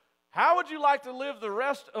life? How would you like to live the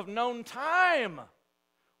rest of known time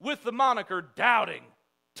with the moniker Doubting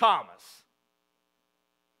Thomas?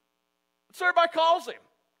 So everybody calls him.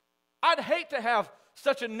 I'd hate to have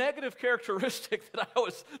such a negative characteristic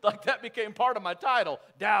that became part of my title,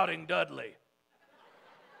 Doubting Dudley.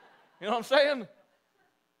 You know what I'm saying?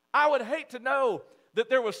 I would hate to know that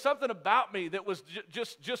there was something about me that was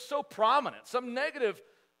just so prominent, some negative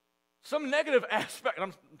aspect. And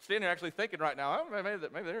I'm standing here actually thinking right now, oh, maybe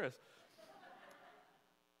there is.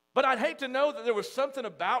 But I'd hate to know that there was something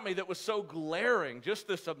about me that was so glaring, just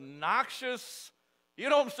this obnoxious, you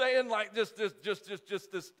know what I'm saying? Like just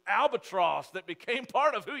this albatross that became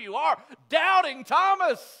part of who you are. Doubting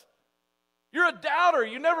Thomas. You're a doubter.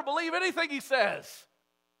 You never believe anything he says.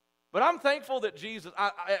 But I'm thankful that Jesus,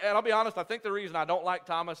 and I'll be honest, I think the reason I don't like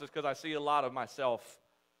Thomas is because I see a lot of myself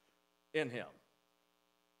in him.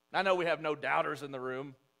 I know we have no doubters in the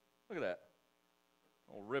room. Look at that.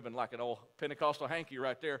 Old ribbon like an old Pentecostal hanky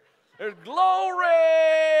right there. There's glory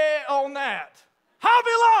on that.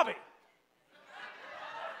 Hobby Lobby.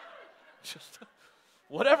 Just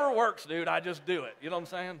whatever works, dude, I just do it. You know what I'm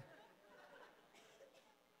saying?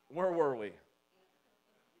 Where were we?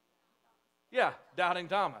 Yeah, Doubting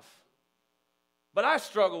Thomas. But I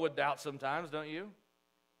struggle with doubt sometimes, don't you?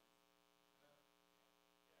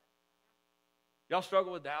 Y'all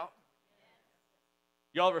struggle with doubt?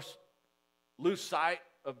 Y'all ever lose sight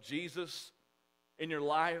of Jesus in your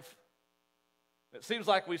life? It seems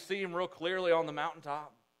like we see him real clearly on the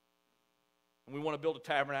mountaintop. And we want to build a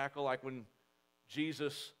tabernacle like when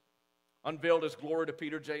Jesus unveiled his glory to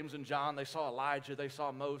Peter, James, and John. They saw Elijah, they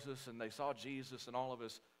saw Moses, and they saw Jesus and all of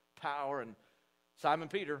his power. And Simon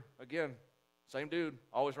Peter, again, same dude,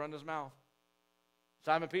 always running his mouth.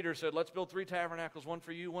 Simon Peter said, let's build 3 tabernacles, one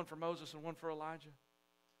for you, one for Moses, and one for Elijah.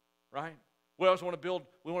 Right? We always want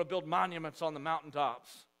to build monuments on the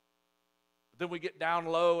mountaintops. But then we get down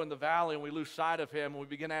low in the valley and we lose sight of him and we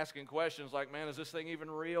begin asking questions like, man, is this thing even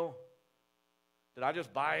real? Did I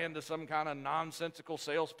just buy into some kind of nonsensical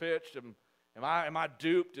sales pitch? Am I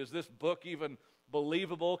duped? Is this book even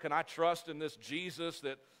believable? Can I trust in this Jesus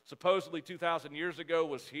that supposedly 2,000 years ago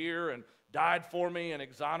was here and died for me and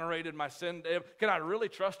exonerated my sin? Can I really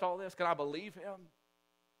trust all this? Can I believe him?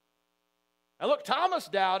 And look, Thomas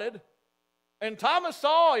doubted, and Thomas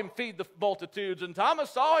saw him feed the multitudes, and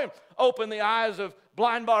Thomas saw him open the eyes of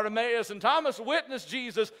blind Bartimaeus, and Thomas witnessed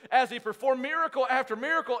Jesus as he performed miracle after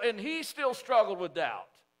miracle, and he still struggled with doubt.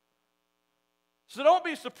 So don't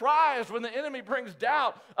be surprised when the enemy brings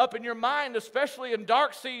doubt up in your mind, especially in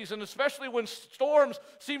dark seasons, especially when storms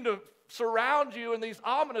seem to surround you and these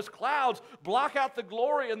ominous clouds block out the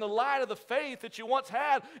glory and the light of the faith that you once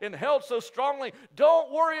had and held so strongly.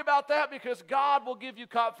 Don't worry about that because God will give you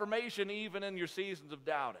confirmation even in your seasons of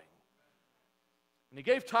doubting. And he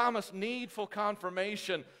gave Thomas needful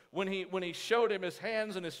confirmation when he showed him his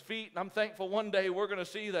hands and his feet. And I'm thankful one day we're going to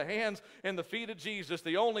see the hands and the feet of Jesus.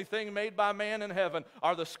 The only thing made by man in heaven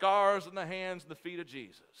are the scars and the hands and the feet of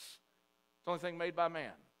Jesus. It's the only thing made by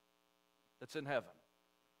man that's in heaven.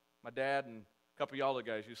 My dad and a couple of y'all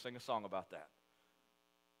guys used to sing a song about that.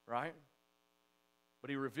 Right?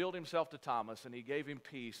 But he revealed himself to Thomas and he gave him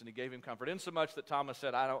peace and he gave him comfort. Insomuch that Thomas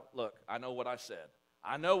said, I know what I said.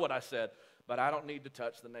 I know what I said, but I don't need to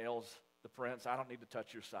touch the nails, the prints. I don't need to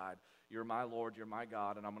touch your side. You're my Lord, you're my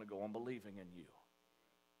God, and I'm going to go on believing in you.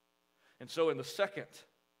 And so in the second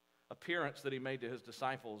appearance that he made to his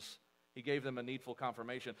disciples, he gave them a needful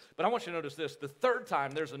confirmation. But I want you to notice this. The third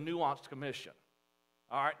time, there's a nuanced commission.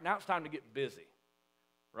 All right, now it's time to get busy,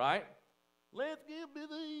 right? Let's get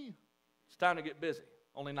busy. It's time to get busy.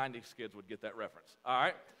 Only 90s kids would get that reference, all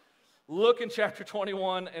right? Look in chapter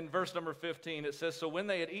 21 and verse number 15. It says, so when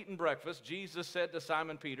they had eaten breakfast, Jesus said to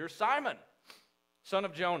Simon Peter, Simon, son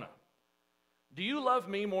of Jonah, do you love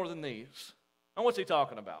me more than these? And what's he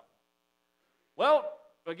talking about? Well,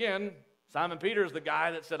 again, Simon Peter is the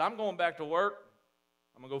guy that said, I'm going back to work.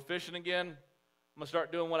 I'm going to go fishing again. I'm going to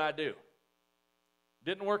start doing what I do.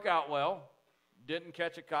 Didn't work out well. Didn't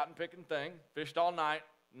catch a cotton-picking thing. Fished all night,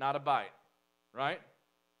 not a bite. Right?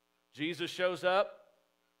 Jesus shows up.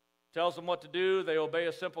 tells them what to do. They obey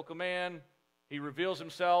a simple command. He reveals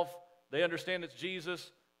himself. They understand it's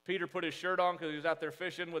Jesus. Peter put his shirt on because he was out there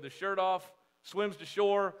fishing with his shirt off, swims to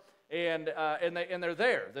shore, and they're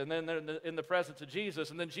there. And then they're in the presence of Jesus.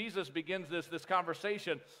 And then Jesus begins this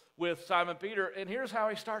conversation with Simon Peter. And here's how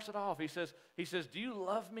he starts it off. He says, do you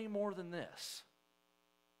love me more than this?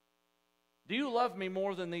 Do you love me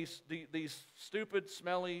more than these stupid,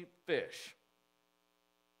 smelly fish?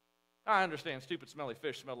 I understand stupid, smelly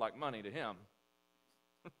fish smell like money to him,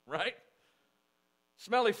 right?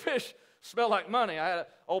 Smelly fish smell like money. I had an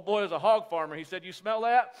old boy who's a hog farmer. He said, you smell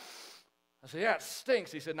that? I said, yeah, it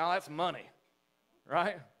stinks. He said, no, that's money,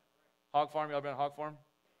 right? Hog farm, y'all been on a hog farm?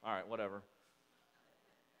 All right, whatever.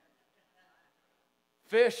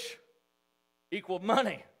 Fish equal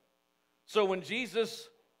money. So when Jesus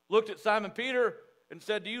looked at Simon Peter and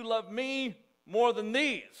said, do you love me more than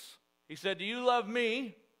these? He said, do you love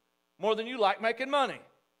me more than you like making money?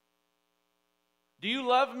 Do you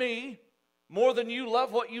love me more than you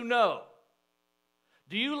love what you know?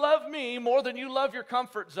 Do you love me more than you love your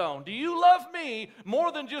comfort zone? Do you love me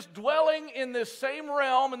more than just dwelling in this same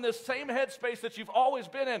realm, in this same headspace that you've always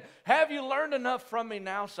been in? Have you learned enough from me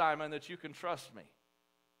now, Simon, that you can trust me?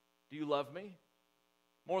 Do you love me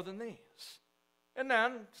more than these? And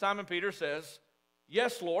then Simon Peter says,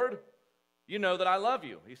 yes, Lord, you know that I love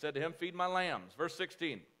you. He said to him, feed my lambs. Verse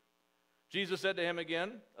 16. Jesus said to him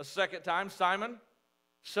again, a second time, Simon,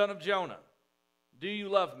 son of Jonah, do you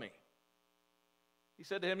love me? He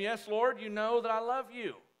said to him, yes, Lord, you know that I love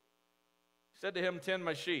you. He said to him, tend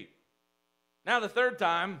my sheep. Now the third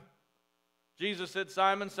time, Jesus said,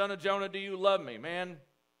 Simon, son of Jonah, do you love me? Man,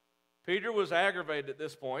 Peter was aggravated at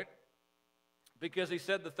this point because he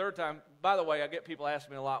said the third time. By the way, I get people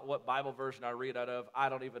asking me a lot what Bible version I read out of. I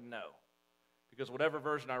don't even know, because whatever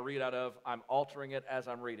version I read out of, I'm altering it as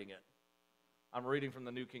I'm reading it. I'm reading from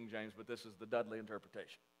the New King James, but this is the Dudley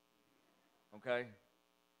interpretation. Okay?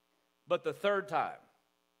 But the third time,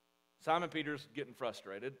 Simon Peter's getting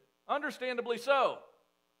frustrated. Understandably so.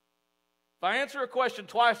 If I answer a question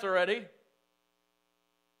twice already,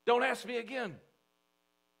 don't ask me again.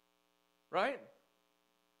 Right?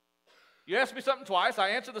 You ask me something twice, I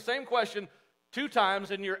answer the same question 2 times,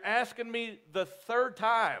 and you're asking me the third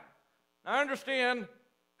time. I understand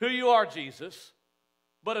who you are, Jesus,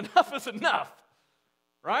 but enough is enough.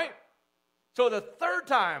 Right? So the third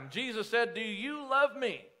time, Jesus said, do you love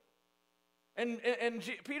me? And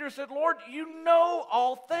Peter said, Lord, you know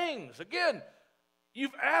all things. Again,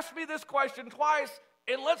 you've asked me this question twice,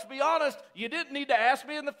 and let's be honest, you didn't need to ask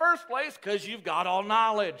me in the first place because you've got all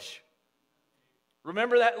knowledge.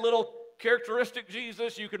 Remember that little characteristic,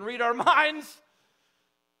 Jesus? You can read our minds.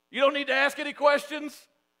 You don't need to ask any questions.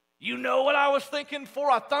 You know what I was thinking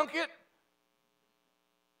before I thunk it.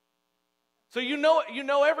 So you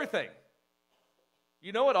know everything.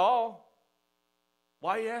 You know it all.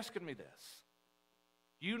 Why are you asking me this?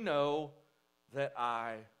 You know that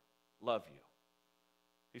I love you.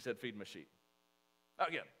 He said, feed my sheep.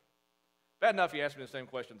 Again, bad enough you asked me the same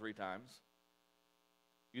question 3 times.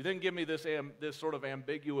 You then give me this sort of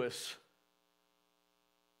ambiguous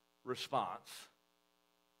response.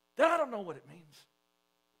 Then I don't know what it means.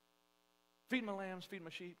 Feed my lambs, feed my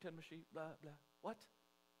sheep, tend my sheep, blah, blah. What?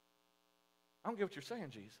 I don't get what you're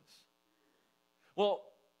saying, Jesus. Well,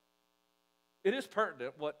 it is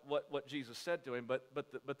pertinent what Jesus said to him, but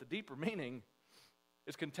the deeper meaning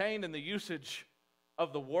is contained in the usage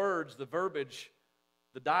of the words, the verbiage,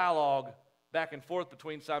 the dialogue back and forth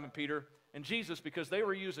between Simon Peter and Jesus, because they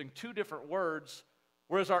were using 2 different words,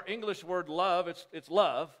 whereas our English word love, it's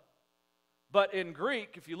love. But in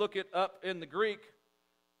Greek, if you look it up in the Greek,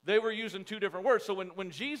 they were using 2 different words. So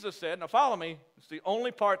when Jesus said, now follow me, it's the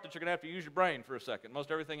only part that you're going to have to use your brain for a second.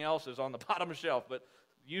 Most everything else is on the bottom of the shelf, but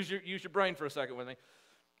use your brain for a second with me.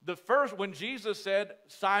 When Jesus said,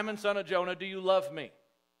 Simon, son of Jonah, do you love me?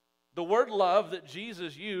 The word love that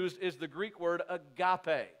Jesus used is the Greek word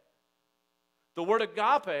agape. The word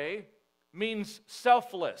agape means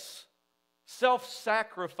selfless,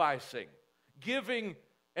 self-sacrificing, giving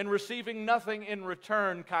and receiving nothing in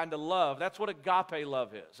return kind of love. That's what agape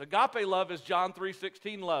love is. Agape love is John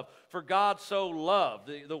 3:16 love. For God so loved.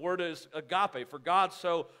 The word is agape. For God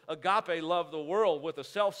so agape loved the world with a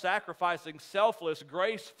self-sacrificing, selfless,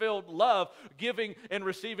 grace-filled love, giving and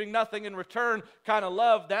receiving nothing in return kind of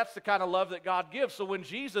love. That's the kind of love that God gives. So when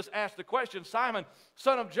Jesus asked the question, Simon,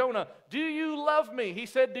 son of Jonah, do you love me? He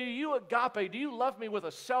said, do you agape? Do you love me with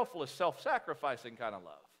a selfless, self-sacrificing kind of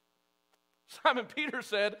love? Simon Peter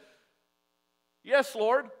said, yes,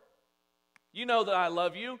 Lord, you know that I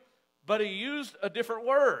love you, but he used a different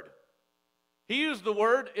word. He used the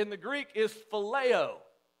word in the Greek is phileo.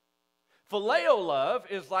 Phileo love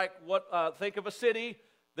is like what, think of a city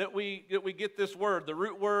that we get this word. The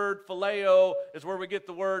root word phileo is where we get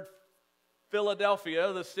the word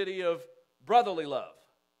Philadelphia, the city of brotherly love.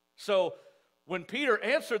 So when Peter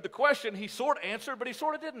answered the question, he sort of answered, but he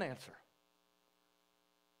sort of didn't answer.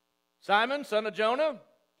 Simon, son of Jonah,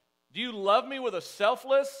 do you love me with a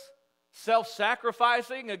selfless,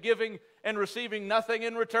 self-sacrificing, a giving and receiving nothing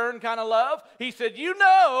in return kind of love? He said, you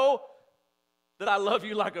know that I love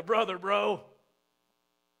you like a brother, bro.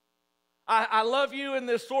 I love you in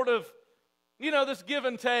this sort of, this give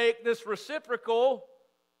and take, this reciprocal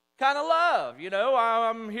kind of love.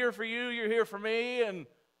 I'm here for you, you're here for me, and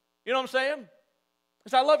you know what I'm saying?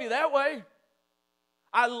 Because I love you that way.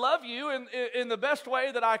 I love you in the best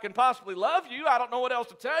way that I can possibly love you. I don't know what else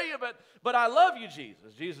to tell you, but I love you,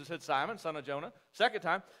 Jesus. Jesus said, Simon, son of Jonah, second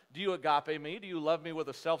time, do you agape me? Do you love me with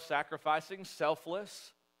a self-sacrificing,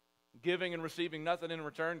 selfless, giving and receiving nothing in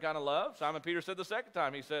return kind of love? Simon Peter said the second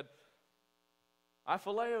time, he said, I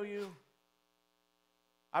phileo you.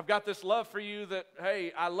 I've got this love for you that,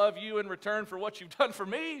 hey, I love you in return for what you've done for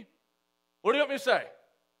me. What do you want me to say?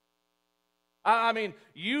 I mean,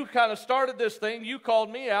 you kind of started this thing. You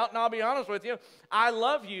called me out, and I'll be honest with you. I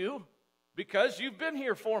love you because you've been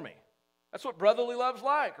here for me. That's what brotherly love's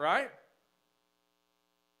like, right?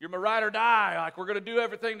 You're my ride or die. Like, we're going to do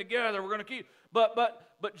everything together. We're going to keep.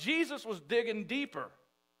 But Jesus was digging deeper.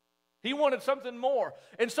 He wanted something more.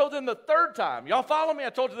 And so then the third time, y'all follow me? I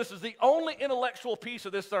told you this is the only intellectual piece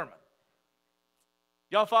of this sermon.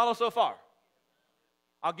 Y'all follow so far?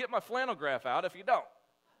 I'll get my flannel graph out if you don't.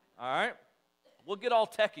 All right? We'll get all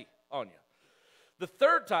techie on you. The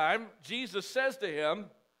third time, Jesus says to him,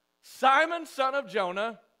 Simon, son of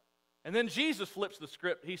Jonah, and then Jesus flips the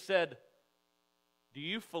script. He said, do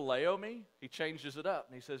you phileo me? He changes it up,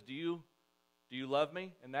 and he says, do you love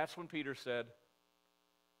me? And that's when Peter said,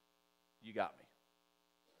 you got me.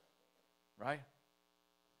 Right?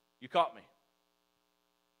 You caught me.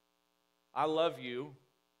 I love you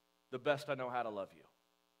the best I know how to love you.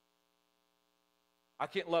 I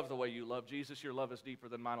can't love the way you love, Jesus. Your love is deeper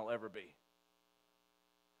than mine will ever be.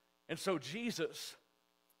 And so Jesus,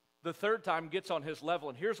 the third time, gets on his level,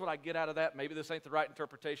 and here's what I get out of that. Maybe this ain't the right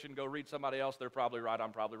interpretation. Go read somebody else. They're probably right.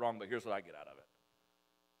 I'm probably wrong, but here's what I get out of it.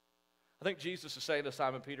 I think Jesus is saying to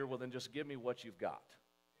Simon Peter, well, then just give me what you've got.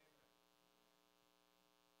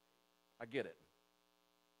 I get it.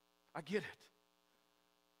 I get it.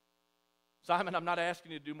 Simon, I'm not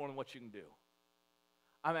asking you to do more than what you can do.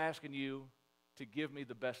 I'm asking you to give me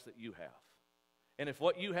the best that you have. And if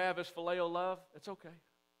what you have is phileo love, it's okay.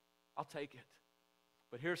 I'll take it.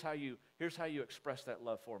 But here's how you express that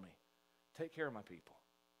love for me. Take care of my people.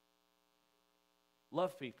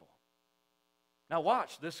 Love people. Now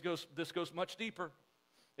watch, this goes much deeper.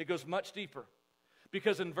 It goes much deeper.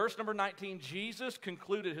 Because in verse number 19, Jesus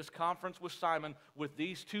concluded his conference with Simon with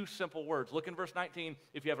these two simple words. Look in verse 19.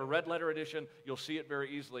 If you have a red letter edition, you'll see it very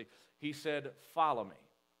easily. He said, follow me.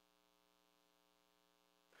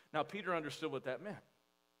 Now, Peter understood what that meant.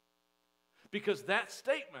 Because that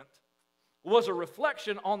statement was a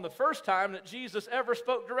reflection on the first time that Jesus ever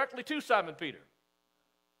spoke directly to Simon Peter.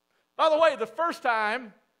 By the way, the first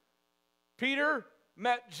time Peter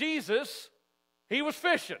met Jesus, he was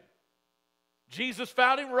fishing. Jesus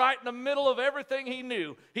found him right in the middle of everything he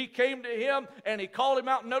knew. He came to him and he called him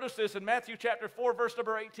out. Notice this in Matthew chapter 4, verse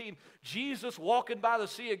number 18. Jesus, walking by the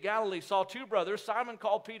Sea of Galilee, saw two brothers, Simon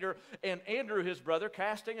called Peter and Andrew his brother,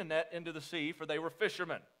 casting a net into the sea, for they were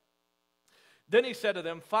fishermen. Then he said to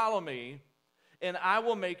them, follow me, and I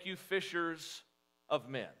will make you fishers of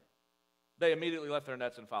men. They immediately left their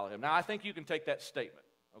nets and followed him. Now, I think you can take that statement,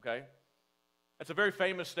 okay? It's a very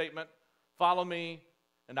famous statement. Follow me,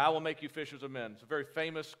 and I will make you fishers of men. It's a very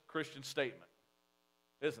famous Christian statement,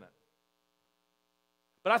 isn't it?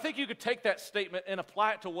 But I think you could take that statement and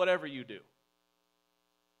apply it to whatever you do.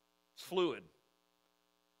 It's fluid.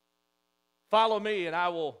 Follow me, and I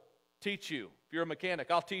will teach you. If you're a mechanic,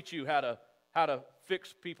 I'll teach you how to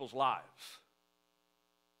fix people's lives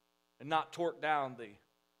and not torque down the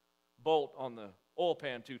bolt on the oil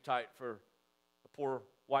pan too tight for the poor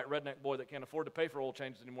white redneck boy that can't afford to pay for oil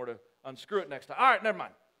changes anymore to unscrew it next time. All right, never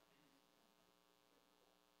mind.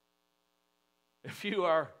 If you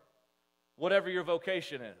are, whatever your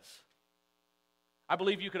vocation is, I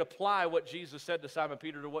believe you could apply what Jesus said to Simon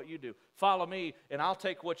Peter to what you do. Follow me, and I'll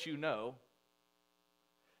take what you know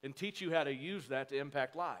and teach you how to use that to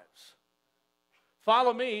impact lives.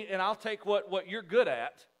 Follow me, and I'll take what you're good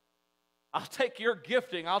at. I'll take your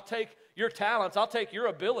gifting. I'll take your talents. I'll take your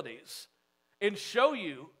abilities and show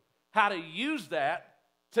you how to use that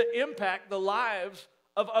to impact the lives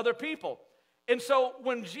of other people. And so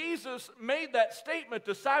when Jesus made that statement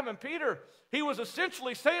to Simon Peter, he was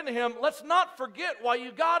essentially saying to him, let's not forget why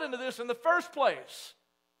you got into this in the first place.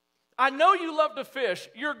 I know you love to fish.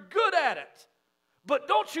 You're good at it. But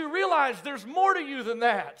don't you realize there's more to you than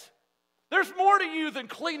that? There's more to you than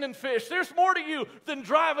cleaning fish. There's more to you than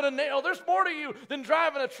driving a nail. There's more to you than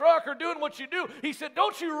driving a truck or doing what you do. He said,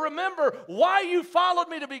 don't you remember why you followed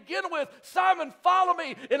me to begin with? Simon, follow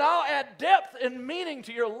me, and I'll add depth and meaning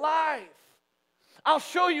to your life. I'll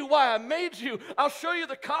show you why I made you. I'll show you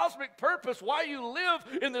the cosmic purpose, why you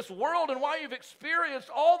live in this world and why you've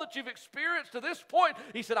experienced all that you've experienced to this point.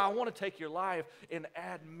 He said, I want to take your life and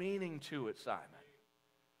add meaning to it, Simon.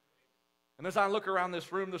 And as I look around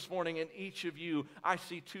this room this morning, in each of you, I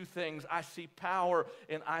see two things. I see power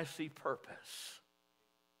and I see purpose.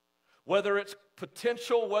 Whether it's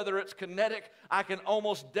potential, whether it's kinetic, I can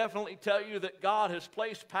almost definitely tell you that God has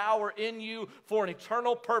placed power in you for an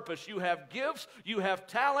eternal purpose. You have gifts, you have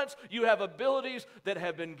talents, you have abilities that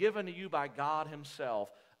have been given to you by God Himself.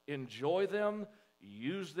 Enjoy them,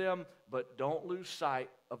 use them, but don't lose sight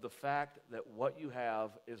of the fact that what you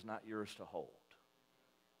have is not yours to hold.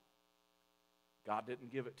 God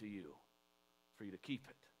didn't give it to you for you to keep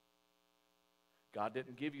it. God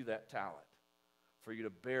didn't give you that talent for you to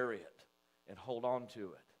bury it and hold on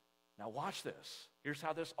to it. Now watch this. Here's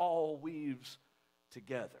how this all weaves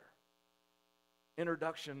together.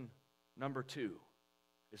 Introduction number 2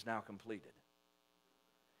 is now completed.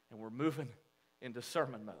 And we're moving into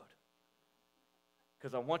sermon mode.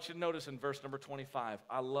 Because I want you to notice in verse number 25,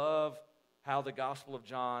 I love how the Gospel of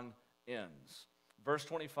John ends. Verse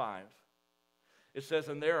 25, it says,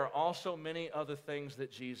 and there are also many other things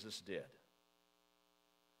that Jesus did,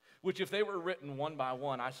 which if they were written one by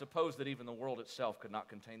one, I suppose that even the world itself could not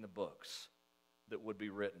contain the books that would be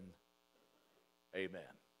written. Amen.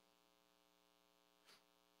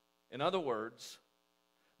 In other words,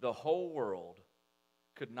 the whole world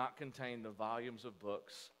could not contain the volumes of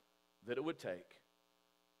books that it would take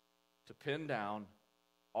to pin down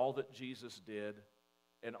all that Jesus did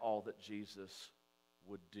and all that Jesus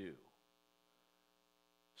would do.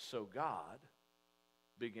 So God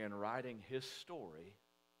began writing His story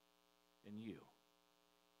in you.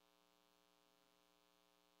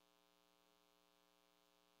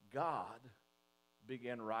 God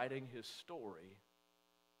began writing His story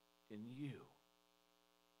in you.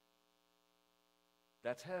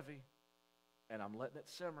 That's heavy, and I'm letting it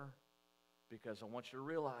simmer because I want you to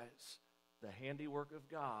realize the handiwork of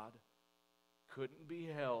God couldn't be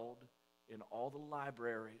held in all the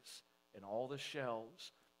libraries and all the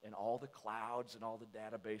shelves and all the clouds and all the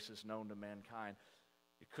databases known to mankind.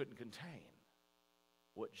 It couldn't contain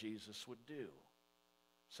what Jesus would do.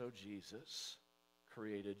 So Jesus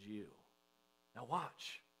created you. Now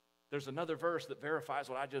watch. There's another verse that verifies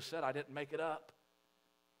what I just said. I didn't make it up.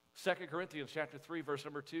 2 Corinthians chapter 3, verse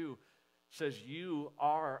number 2 says, you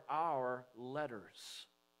are our letters,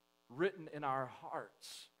 written in our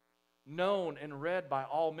hearts, known and read by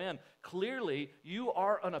all men. Clearly, you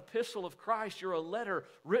are an epistle of Christ. You're a letter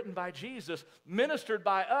written by Jesus, ministered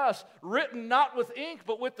by us, written not with ink,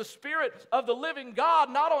 but with the Spirit of the living God,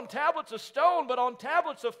 not on tablets of stone, but on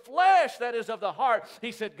tablets of flesh, that is of the heart.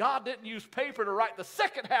 He said God didn't use paper to write the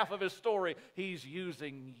second half of His story. He's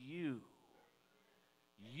using you.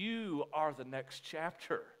 You are the next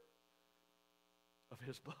chapter of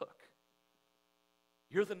His book.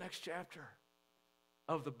 You're the next chapter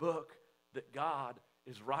of the book that God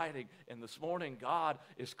is writing. And this morning, God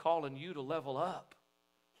is calling you to level up.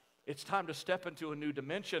 It's time to step into a new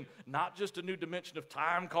dimension, not just a new dimension of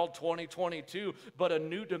time called 2022, but a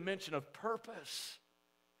new dimension of purpose.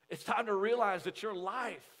 It's time to realize that your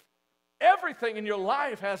life, everything in your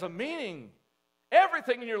life has a meaning.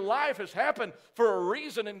 Everything in your life has happened for a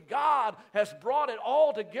reason, and God has brought it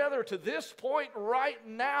all together to this point right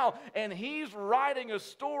now, and He's writing a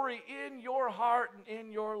story in your heart and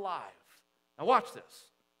in your life. Now watch this.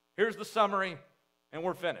 Here's the summary, and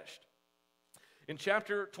we're finished. In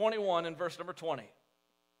chapter 21 and verse number 20,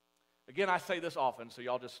 again, I say this often, so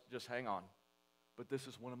y'all just hang on, but this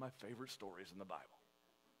is one of my favorite stories in the Bible.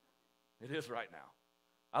 It is right now.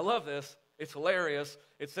 I love this. It's hilarious.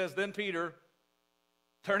 It says, then Peter,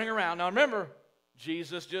 turning around. Now remember,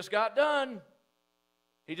 Jesus just got done.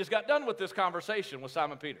 He just got done with this conversation with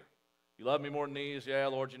Simon Peter. You love me more than these? Yeah,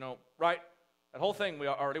 Lord, you know, right? That whole thing we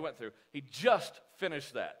already went through. He just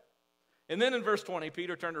finished that. And then in verse 20,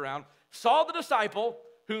 Peter turned around, saw the disciple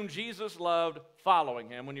whom Jesus loved, following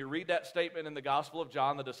him. When you read that statement in the Gospel of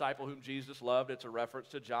John, the disciple whom Jesus loved, it's a reference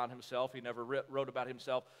to John himself. He never wrote about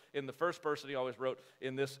himself in the first person. He always wrote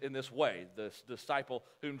in this way, this disciple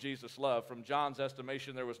whom Jesus loved. From John's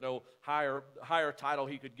estimation, there was no higher title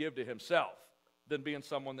he could give to himself than being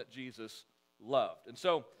someone that Jesus loved. And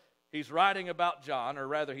so he's writing about John, or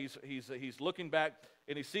rather he's looking back,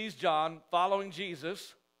 and he sees John following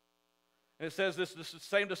Jesus. And it says this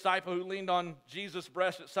same disciple who leaned on Jesus'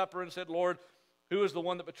 breast at supper and said, Lord, who is the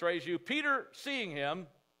one that betrays you? Peter, seeing him,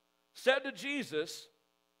 said to Jesus,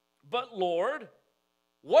 but Lord,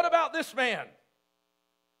 what about this man?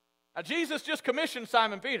 Now, Jesus just commissioned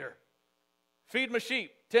Simon Peter. Feed my sheep,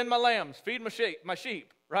 tend my lambs, feed my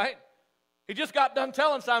sheep, right? He just got done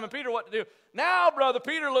telling Simon Peter what to do. Now, brother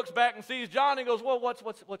Peter looks back and sees John and goes, well, what's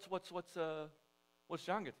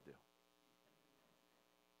John get to do?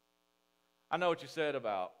 I know what you said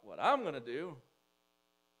about what I'm going to do,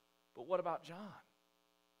 but what about John?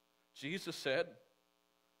 Jesus said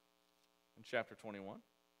in chapter 21,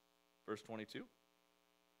 verse 22,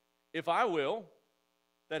 if I will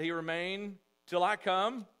that he remain till I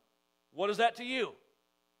come, what is that to you?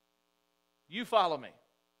 You follow me.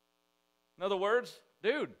 In other words,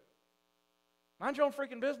 dude, mind your own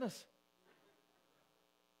freaking business.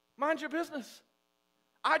 Mind your business.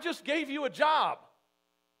 I just gave you a job,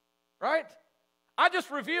 right? I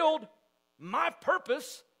just revealed my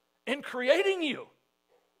purpose in creating you.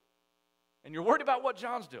 And you're worried about what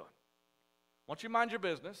John's doing. Why don't you mind your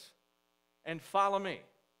business and follow me?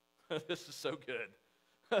 This is so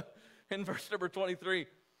good. In verse number 23,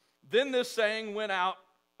 then this saying went out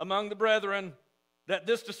among the brethren that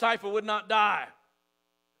this disciple would not die.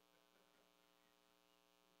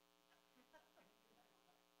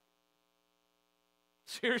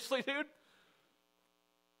 Seriously, dude?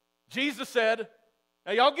 Jesus said,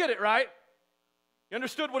 now y'all get it, right? You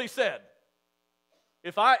understood what he said.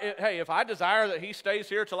 If I desire that he stays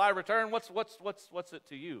here till I return, what's it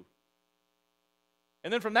to you?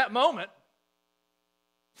 And then from that moment,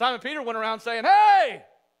 Simon Peter went around saying, hey,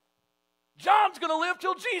 John's going to live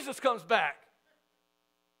till Jesus comes back.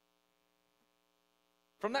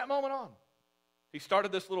 From that moment on, he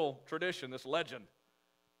started this little tradition, this legend,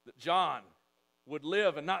 that John would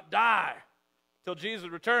live and not die till Jesus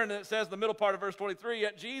returned. And it says in the middle part of verse 23,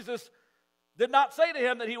 yet Jesus did not say to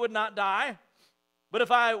him that he would not die, but if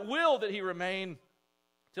I will that he remain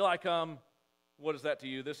till I come, what is that to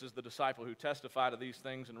you? This is the disciple who testified of these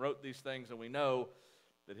things and wrote these things, and we know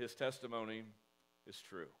that his testimony is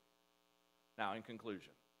true. Now, in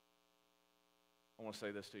conclusion, I want to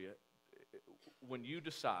say this to you. When you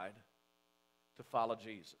decide to follow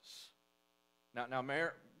Jesus, now,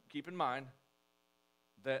 Mayor, keep in mind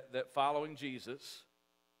that following Jesus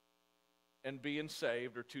and being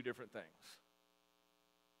saved are two different things.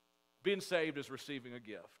 Being saved is receiving a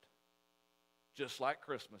gift, just like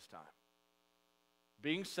Christmas time.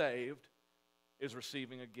 Being saved is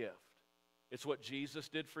receiving a gift. It's what Jesus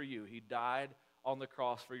did for you. He died on the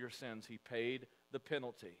cross for your sins. He paid the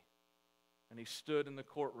penalty, and he stood in the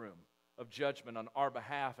courtroom of judgment on our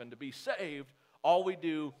behalf. And to be saved, all we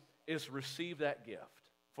do is receive that gift.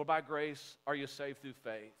 For by grace are you saved through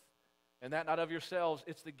faith, and that not of yourselves,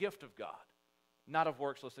 it's the gift of God, not of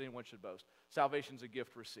works, lest anyone should boast. Salvation's a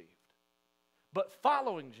gift received. But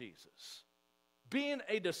following Jesus, being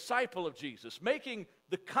a disciple of Jesus, making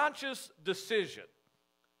the conscious decision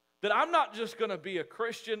that I'm not just going to be a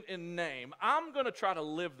Christian in name, I'm going to try to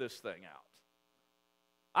live this thing out.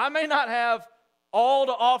 I may not have all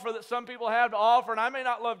to offer that some people have to offer, and I may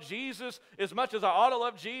not love Jesus as much as I ought to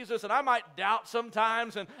love Jesus, and I might doubt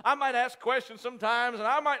sometimes, and I might ask questions sometimes, and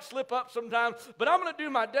I might slip up sometimes, but I'm going to do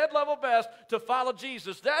my dead level best to follow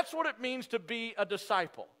Jesus. That's what it means to be a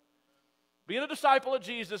disciple. Being a disciple of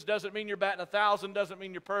Jesus doesn't mean you're batting 1,000, doesn't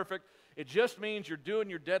mean you're perfect. It just means you're doing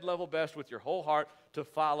your dead level best with your whole heart to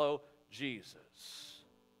follow Jesus.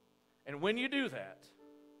 And when you do that,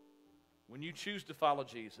 when you choose to follow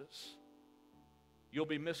Jesus, you'll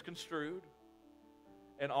be misconstrued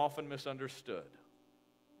and often misunderstood.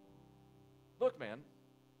 Look, man,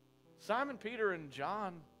 Simon Peter and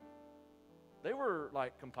John, they were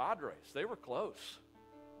like compadres. They were close.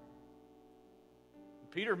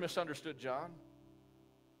 Peter misunderstood John,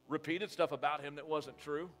 repeated stuff about him that wasn't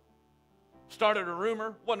true, started a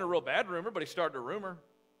rumor. Wasn't a real bad rumor, but he started a rumor,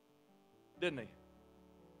 didn't he?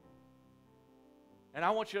 And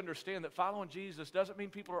I want you to understand that following Jesus doesn't mean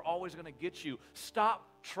people are always going to get you. Stop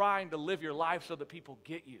trying to live your life so that people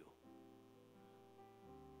get you.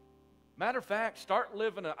 Matter of fact, start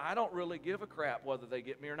living a I don't really give a crap whether they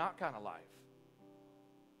get me or not kind of life.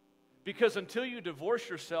 Because until you divorce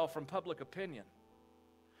yourself from public opinion,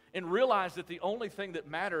 and realize that the only thing that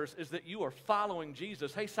matters is that you are following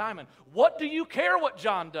Jesus. Hey, Simon, what do you care what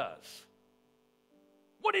John does?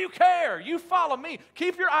 What do you care? You follow me.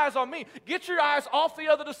 Keep your eyes on me. Get your eyes off the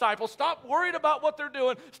other disciples. Stop worrying about what they're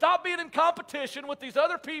doing. Stop being in competition with these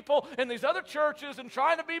other people and these other churches and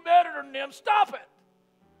trying to be better than them. Stop it.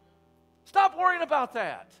 Stop worrying about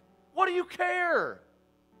that. What do you care?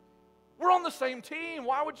 We're on the same team.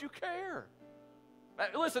 Why would you care?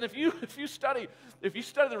 Listen, if you study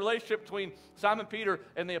the relationship between Simon Peter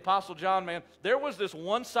and the Apostle John, man, there was this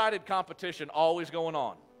one-sided competition always going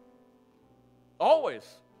on. Always.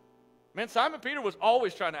 Man, Simon Peter was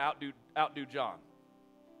always trying to outdo John.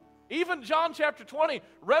 Even John chapter 20,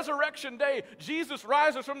 resurrection day, Jesus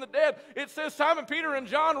rises from the dead. It says Simon Peter and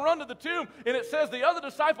John run to the tomb, and it says the other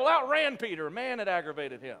disciple outran Peter. Man, it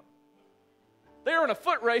aggravated him. They were in a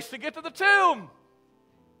foot race to get to the tomb.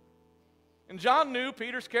 And John knew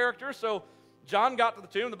Peter's character, so John got to the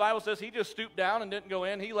tomb. The Bible says he just stooped down and didn't go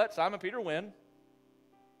in. He let Simon Peter win.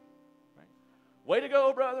 Right? Way to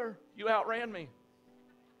go, brother. You outran me.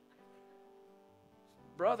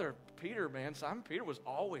 Brother Peter, man, Simon Peter was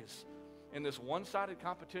always in this one-sided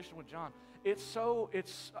competition with John.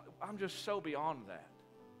 I'm just so beyond that.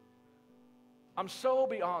 I'm so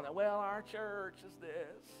beyond that. Well, our church is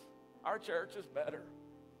this. Our church is better.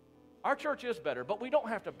 Our church is better, but we don't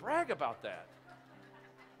have to brag about that.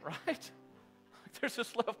 Right? There's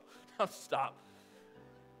this level. Now stop.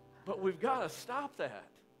 But we've got to stop that.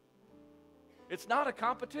 It's not a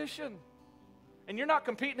competition. And you're not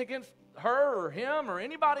competing against her or him or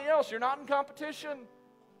anybody else. You're not in competition.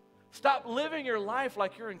 Stop living your life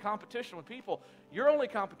like you're in competition with people. Your only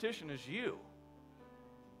competition is you.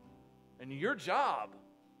 And your job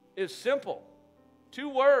is simple. 2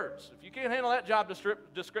 words. If you can't handle that job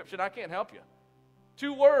description, I can't help you.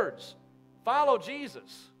 2 words. Follow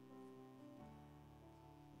Jesus.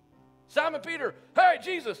 Simon Peter, hey,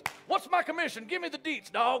 Jesus, what's my commission? Give me the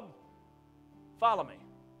deets, dog. Follow me.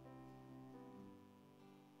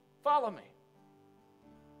 Follow me.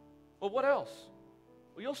 Well, what else?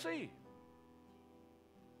 Well, you'll see.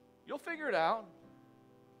 You'll figure it out.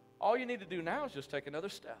 All you need to do now is just take another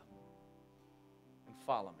step and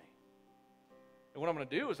follow me. And what I'm going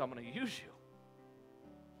to do is I'm going to use you.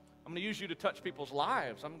 I'm going to use you to touch people's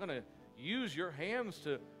lives. I'm going to use your hands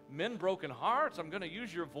to mend broken hearts. I'm going to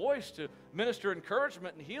use your voice to minister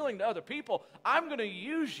encouragement and healing to other people. I'm going to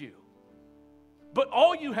use you. But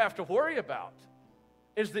all you have to worry about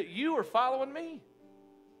is that you are following me.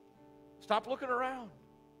 Stop looking around.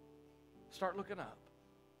 Start looking up.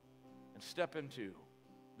 And step into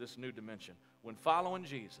this new dimension. When following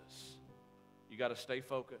Jesus, you got to stay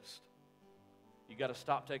focused. You got to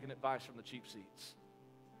stop taking advice from the cheap seats.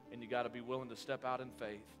 And you got to be willing to step out in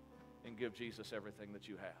faith and give Jesus everything that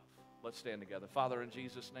you have. Let's stand together. Father, in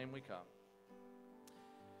Jesus' name we come.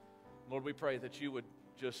 Lord, we pray that you would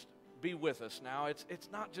just be with us now. It's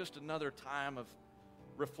not just another time of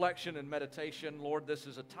reflection and meditation. Lord, this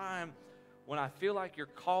is a time when I feel like you're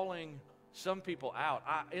calling some people out.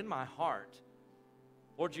 In my heart,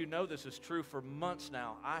 Lord, you know this is true for months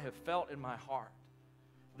now. I have felt in my heart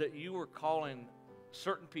that you are calling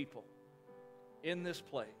certain people in this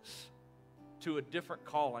place to a different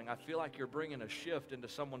calling. I feel like you're bringing a shift into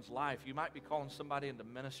someone's life. You might be calling somebody into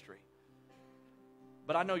ministry.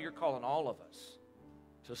 But I know you're calling all of us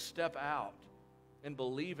to step out and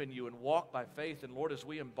believe in you and walk by faith. And Lord, as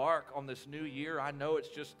we embark on this new year, I know it's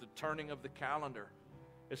just the turning of the calendar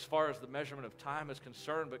as far as the measurement of time is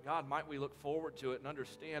concerned. But God, might we look forward to it and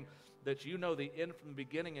understand that you know the end from the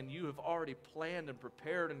beginning, and you have already planned and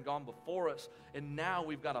prepared and gone before us. And now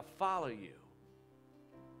we've got to follow you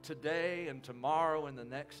today and tomorrow and the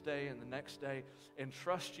next day and the next day and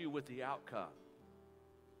trust you with the outcome.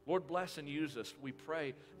 Lord, bless and use us. We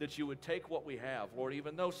pray that you would take what we have, Lord,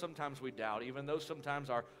 even though sometimes we doubt, even though sometimes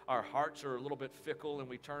our hearts are a little bit fickle and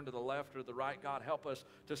we turn to the left or the right. God, help us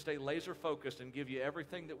to stay laser focused and give you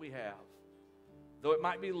everything that we have. Though it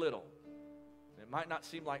might be little, it might not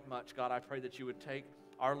seem like much, God, I pray that you would take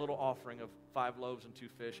our little offering of 5 loaves and 2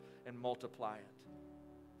 fish and multiply it.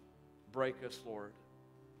 Break us, Lord,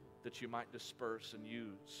 that you might disperse and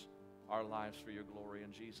use our lives for your glory.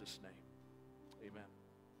 In Jesus' name, amen.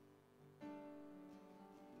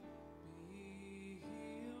 Be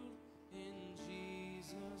healed in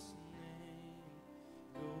Jesus' name.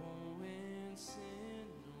 Go and sin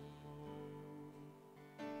no more.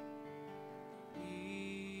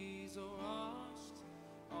 He's washed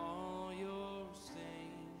all your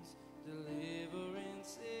stains.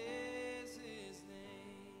 Deliverance is his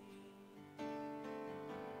name.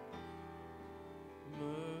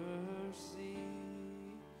 Mercy,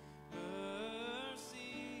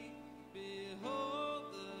 mercy,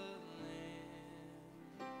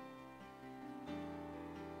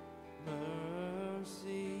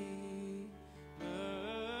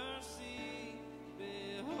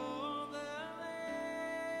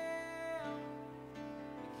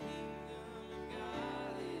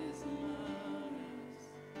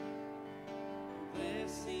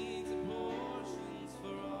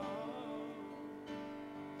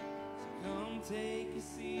 take a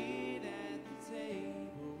seat at the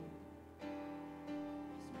table.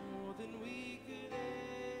 It's more than we could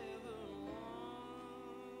ever want.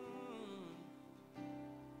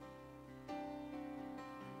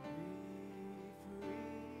 Be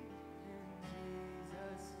free in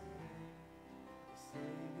Jesus' name. The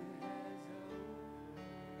Savior has opened.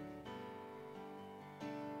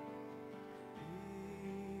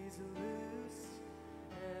 He's loosed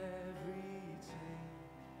every chain.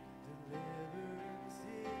 Deliverance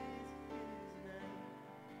is His name.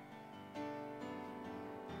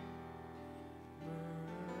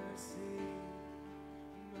 Mercy,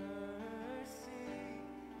 mercy,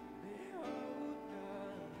 behold the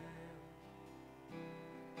Lamb.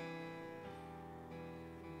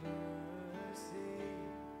 Mercy,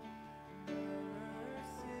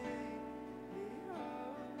 mercy,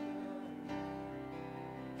 behold the Lamb.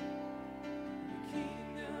 The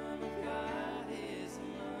kingdom of God is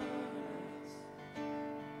among us.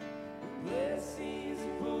 Blessings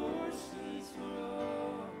and portions for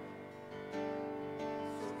all.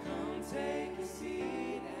 So come take a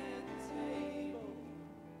seat at the table.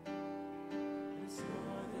 It's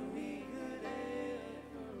more than we could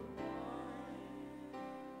ever want.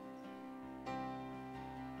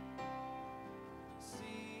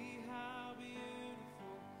 See how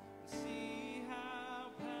beautiful, see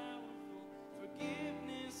how powerful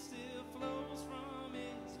forgiveness still flows from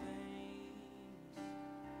His veins.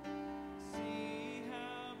 See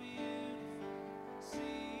how beautiful,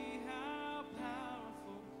 see how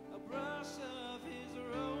powerful, a brush of His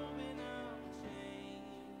robe and I'm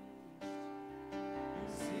changed.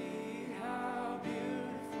 See how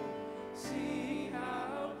beautiful, see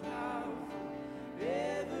how powerful,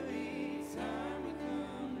 every time we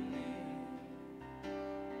come near.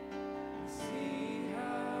 See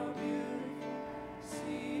how beautiful,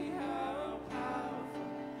 see how powerful,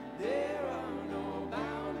 there are no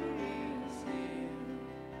boundaries here.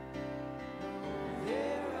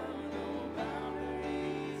 There are no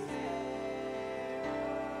boundaries there.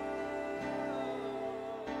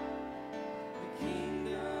 The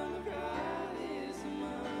kingdom of God is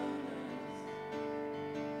among us.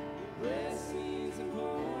 Blessings and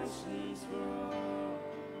portions for all.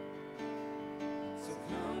 So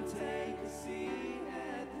come take a seat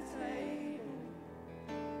at the table.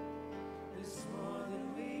 It's more than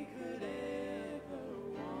we could ever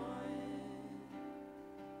want.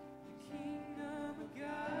 The kingdom of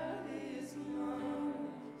God is among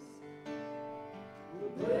us.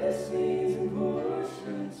 Blessings and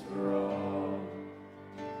portions for all.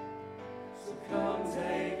 So come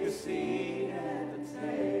take a seat